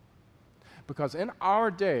 Because in our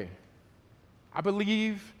day, I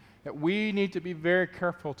believe that we need to be very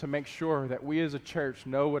careful to make sure that we as a church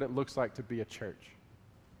know what it looks like to be a church.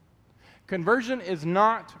 Conversion is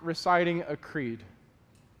not reciting a creed.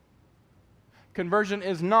 Conversion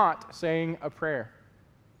is not saying a prayer.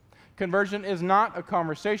 Conversion is not a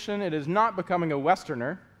conversation. It is not becoming a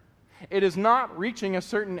Westerner. It is not reaching a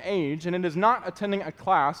certain age, and it is not attending a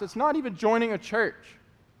class. It's not even joining a church.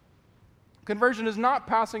 Conversion is not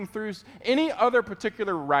passing through any other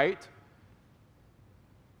particular rite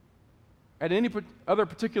at any other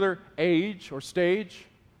particular age or stage.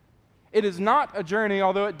 It is not a journey,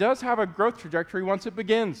 although it does have a growth trajectory once it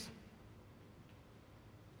begins.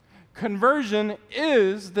 Conversion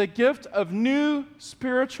is the gift of new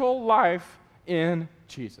spiritual life in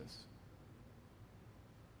Jesus.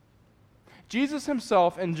 Jesus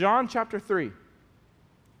himself in John chapter 3,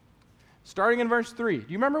 starting in verse 3, do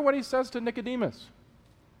you remember what he says to Nicodemus?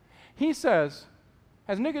 He says,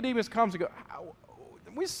 as Nicodemus comes and goes,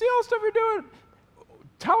 we see all the stuff you're doing.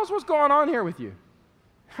 Tell us what's going on here with you.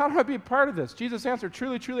 How do I be a part of this? Jesus answered,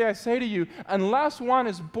 truly, truly, I say to you, unless one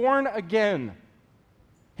is born again,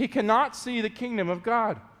 He cannot see the kingdom of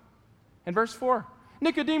God. In verse 4,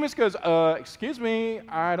 Nicodemus goes, excuse me,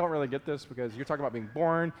 I don't really get this because you're talking about being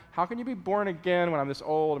born. How can you be born again when I'm this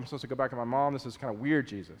old? I'm supposed to go back to my mom. This is kind of weird,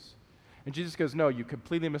 Jesus. And Jesus goes, no, you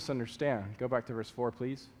completely misunderstand. Go back to verse 4,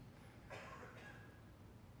 please.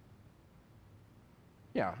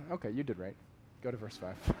 Yeah, okay, you did right. Go to verse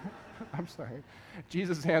 5. I'm sorry.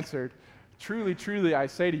 Jesus answered, truly, truly, I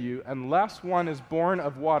say to you, unless one is born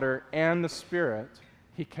of water and the Spirit,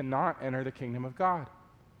 he cannot enter the kingdom of God.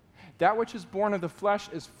 That which is born of the flesh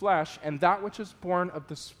is flesh, and that which is born of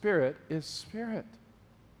the Spirit is spirit.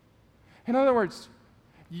 In other words,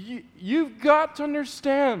 you've got to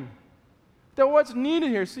understand that what's needed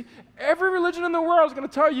here. See, every religion in the world is going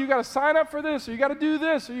to tell you got to sign up for this, or you got to do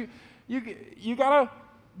this, or you got to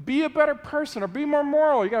be a better person, or be more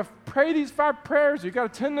moral. You got to pray these 5 prayers, or you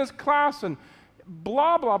got to attend this class, and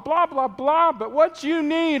blah, blah, blah, blah, blah. But what you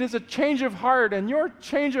need is a change of heart, and your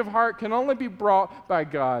change of heart can only be brought by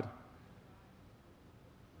God.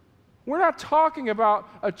 We're not talking about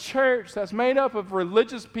a church that's made up of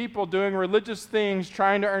religious people doing religious things,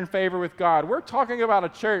 trying to earn favor with God. We're talking about a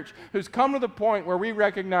church who's come to the point where we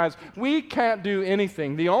recognize we can't do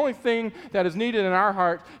anything. The only thing that is needed in our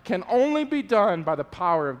heart can only be done by the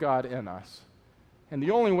power of God in us. And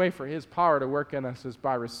the only way for His power to work in us is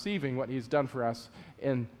by receiving what He's done for us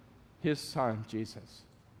in His Son, Jesus.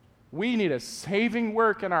 We need a saving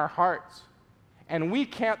work in our hearts, and we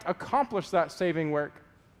can't accomplish that saving work.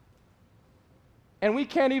 And we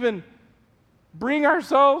can't even bring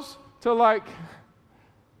ourselves to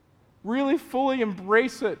really fully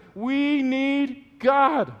embrace it. We need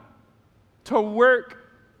God to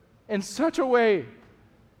work in such a way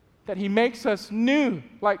that He makes us new.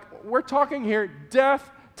 We're talking here,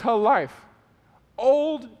 death to life,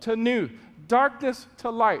 old to new, darkness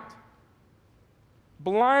to light,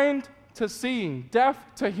 blind to seeing, deaf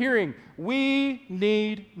to hearing. We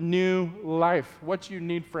need new life. What you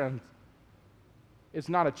need, friends, is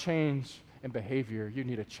not a change in behavior. You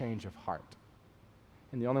need a change of heart.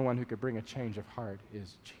 And the only one who could bring a change of heart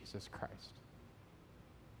is Jesus Christ.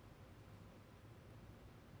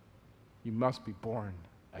 You must be born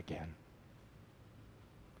again.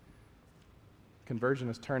 Conversion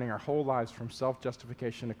is turning our whole lives from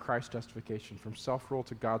self-justification to Christ's justification, from self-rule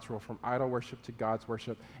to God's rule, from idol worship to God's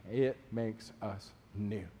worship. It makes us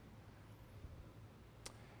new.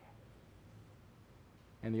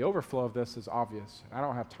 And the overflow of this is obvious. I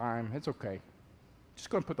don't have time. It's okay.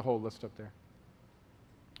 Just go and put the whole list up there.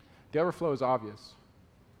 The overflow is obvious.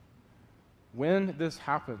 When this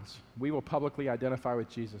happens, we will publicly identify with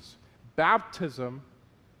Jesus. Baptism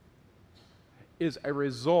is a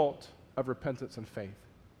result of repentance and faith.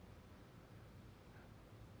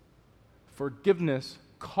 Forgiveness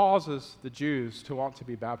causes the Jews to want to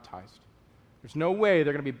be baptized. There's no way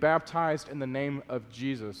they're going to be baptized in the name of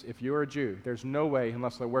Jesus if you're a Jew. There's no way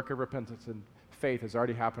unless the work of repentance and faith has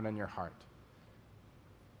already happened in your heart.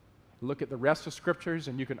 Look at the rest of scriptures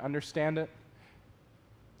and you can understand it.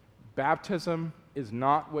 Baptism is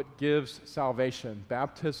not what gives salvation.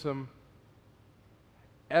 Baptism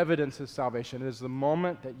evidences salvation. It is the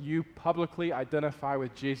moment that you publicly identify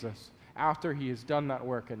with Jesus after He has done that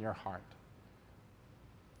work in your heart.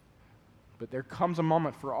 But there comes a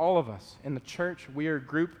moment for all of us. In the church, we are a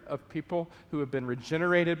group of people who have been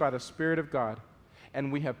regenerated by the Spirit of God,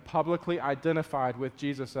 and we have publicly identified with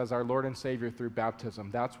Jesus as our Lord and Savior through baptism.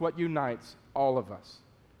 That's what unites all of us.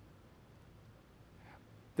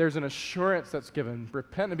 There's an assurance that's given.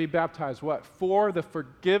 Repent and be baptized, what? For the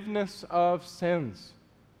forgiveness of sins.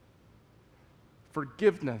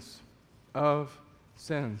 Forgiveness of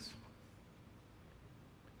sins.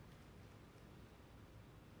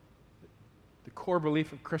 Core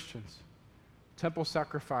belief of Christians: temple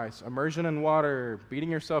sacrifice, immersion in water, beating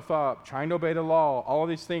yourself up, trying to obey the law, all of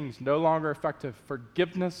these things no longer effective.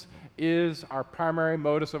 Forgiveness is our primary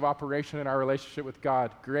modus of operation in our relationship with God.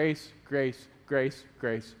 Grace, grace, grace,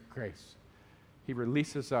 grace, grace. He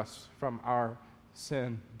releases us from our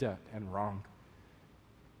sin, debt, and wrong.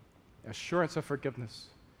 Assurance of forgiveness,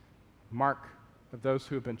 mark of those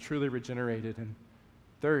who have been truly regenerated. And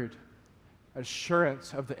third,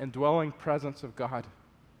 assurance of the indwelling presence of God.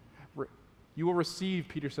 You will receive,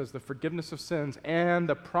 Peter says, the forgiveness of sins and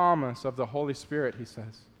the promise of the Holy Spirit, he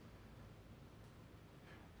says.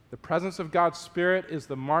 The presence of God's Spirit is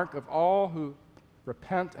the mark of all who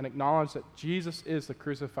repent and acknowledge that Jesus is the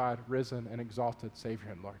crucified, risen, and exalted Savior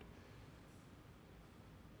and Lord.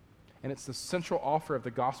 And it's the central offer of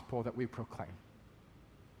the gospel that we proclaim.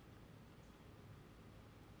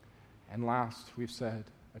 And last, we've said,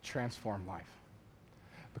 a transformed life.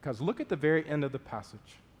 Because look at the very end of the passage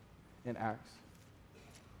in Acts.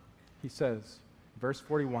 He says, verse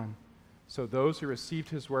 41, so those who received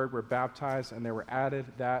his word were baptized, and there were added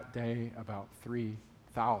that day about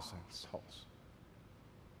 3,000 souls.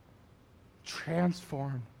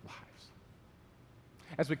 Transformed lives.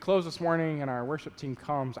 As we close this morning and our worship team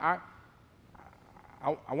comes, I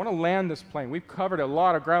want to land this plane. We've covered a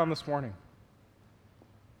lot of ground this morning.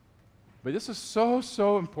 But this is so,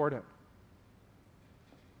 so important.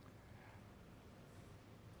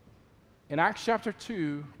 In Acts chapter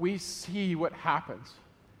 2, we see what happens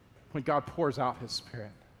when God pours out his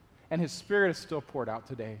Spirit. And his Spirit is still poured out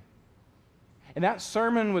today. And that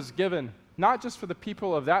sermon was given not just for the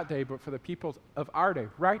people of that day, but for the people of our day,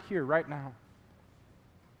 right here, right now.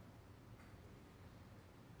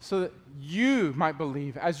 So that you might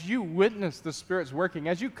believe, as you witness the Spirit's working,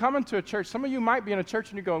 as you come into a church. Some of you might be in a church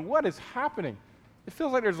and you're going, what is happening? It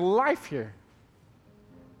feels like there's life here.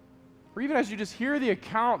 Or even as you just hear the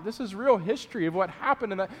account, this is real history of what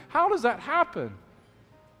happened. And how does that happen?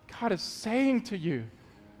 God is saying to you,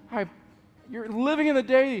 you're living in the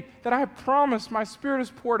day that I have promised. My Spirit is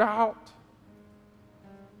poured out.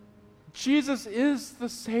 Jesus is the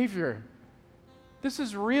Savior. This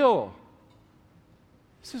is real.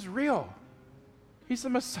 This is real. He's the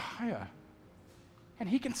Messiah. And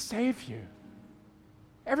he can save you.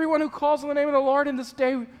 Everyone who calls on the name of the Lord in this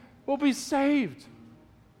day will be saved.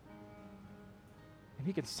 And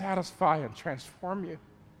he can satisfy and transform you.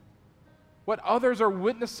 What others are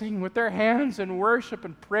witnessing with their hands in worship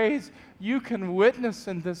and praise, you can witness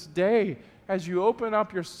in this day as you open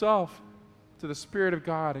up yourself to the Spirit of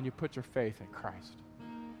God and you put your faith in Christ.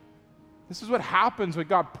 This is what happens when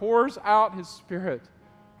God pours out his Spirit.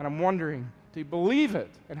 And I'm wondering, do you believe it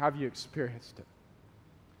and have you experienced it?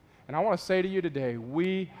 And I want to say to you today,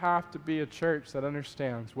 we have to be a church that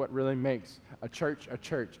understands what really makes a church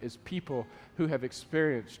is people who have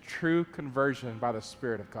experienced true conversion by the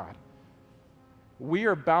Spirit of God. We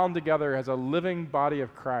are bound together as a living body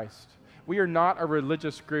of Christ. We are not a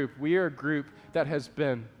religious group. We are a group that has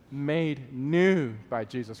been made new by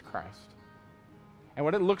Jesus Christ. And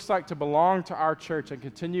what it looks like to belong to our church and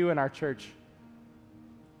continue in our church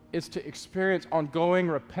is to experience ongoing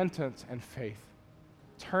repentance and faith,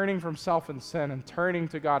 turning from self and sin and turning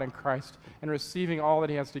to God in Christ and receiving all that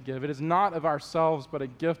he has to give. It is not of ourselves, but a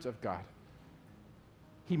gift of God.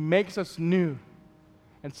 He makes us new.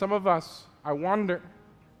 And some of us, I wonder,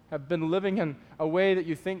 have been living in a way that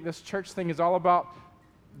you think this church thing is all about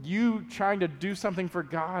you trying to do something for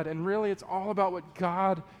God, and really it's all about what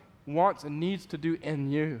God wants and needs to do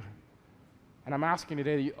in you. And I'm asking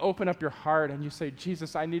today that you open up your heart and you say,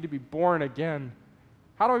 Jesus, I need to be born again.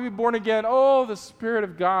 How do I be born again? Oh, the Spirit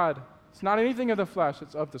of God. It's not anything of the flesh,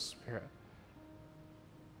 it's of the Spirit.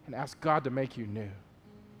 And ask God to make you new.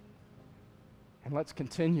 And let's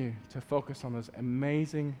continue to focus on those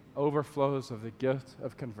amazing overflows of the gift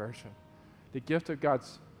of conversion, the gift of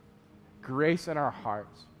God's grace in our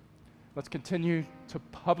hearts. Let's continue to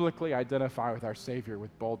publicly identify with our Savior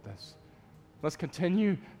with boldness. Let's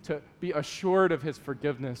continue to be assured of his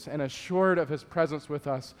forgiveness and assured of his presence with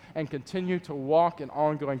us and continue to walk in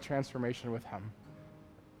ongoing transformation with him.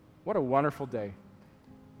 What a wonderful day,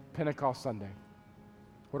 Pentecost Sunday.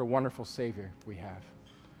 What a wonderful Savior we have.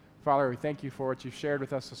 Father, we thank you for what you've shared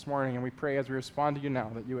with us this morning, and we pray as we respond to you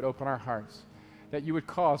now that you would open our hearts, that you would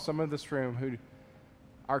cause some of this room who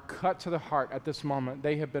are cut to the heart at this moment.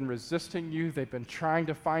 They have been resisting you. They've been trying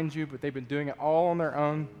to find you, but they've been doing it all on their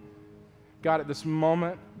own. God, at this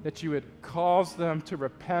moment, that you would cause them to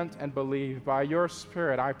repent and believe. By your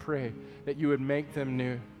Spirit, I pray that you would make them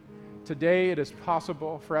new. Today, it is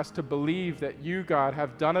possible for us to believe that you, God,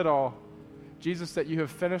 have done it all. Jesus, that you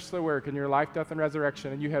have finished the work in your life, death, and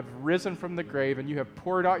resurrection, and you have risen from the grave, and you have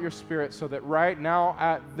poured out your Spirit so that right now,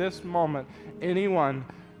 at this moment, anyone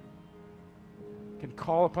can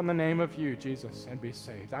call upon the name of you, Jesus, and be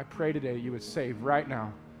saved. I pray today you would save right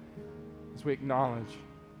now as we acknowledge,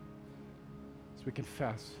 as we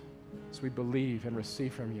confess, as we believe and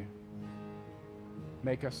receive from you.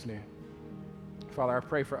 Make us new. Father, I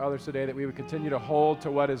pray for others today that we would continue to hold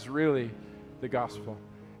to what is really the gospel.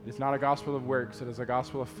 It is not a gospel of works, it is a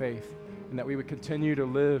gospel of faith, and that we would continue to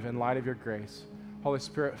live in light of your grace. Holy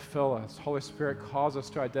Spirit, fill us. Holy Spirit, cause us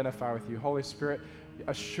to identify with you. Holy Spirit,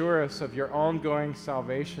 assure us of your ongoing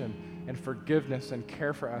salvation and forgiveness and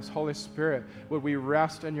care for us. Holy Spirit, would we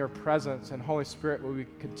rest in your presence, and Holy Spirit, would we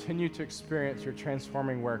continue to experience your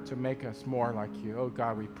transforming work to make us more like you. Oh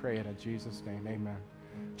God, we pray it in Jesus' name, amen.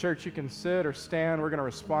 Church, you can sit or stand. We're going to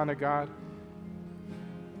respond to God.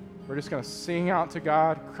 We're just going to sing out to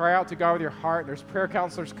God, cry out to God with your heart. There's prayer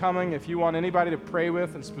counselors coming if you want anybody to pray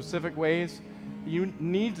with in specific ways. you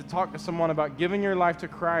need to talk to someone about giving your life to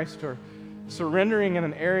Christ or surrendering in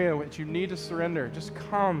an area which you need to surrender, just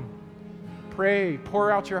come. Pray,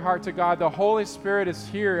 pour out your heart to God. The Holy Spirit is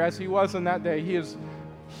here as He was in that day. He is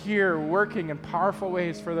here working in powerful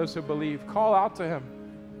ways for those who believe. Call out to Him.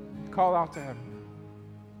 Call out to Him.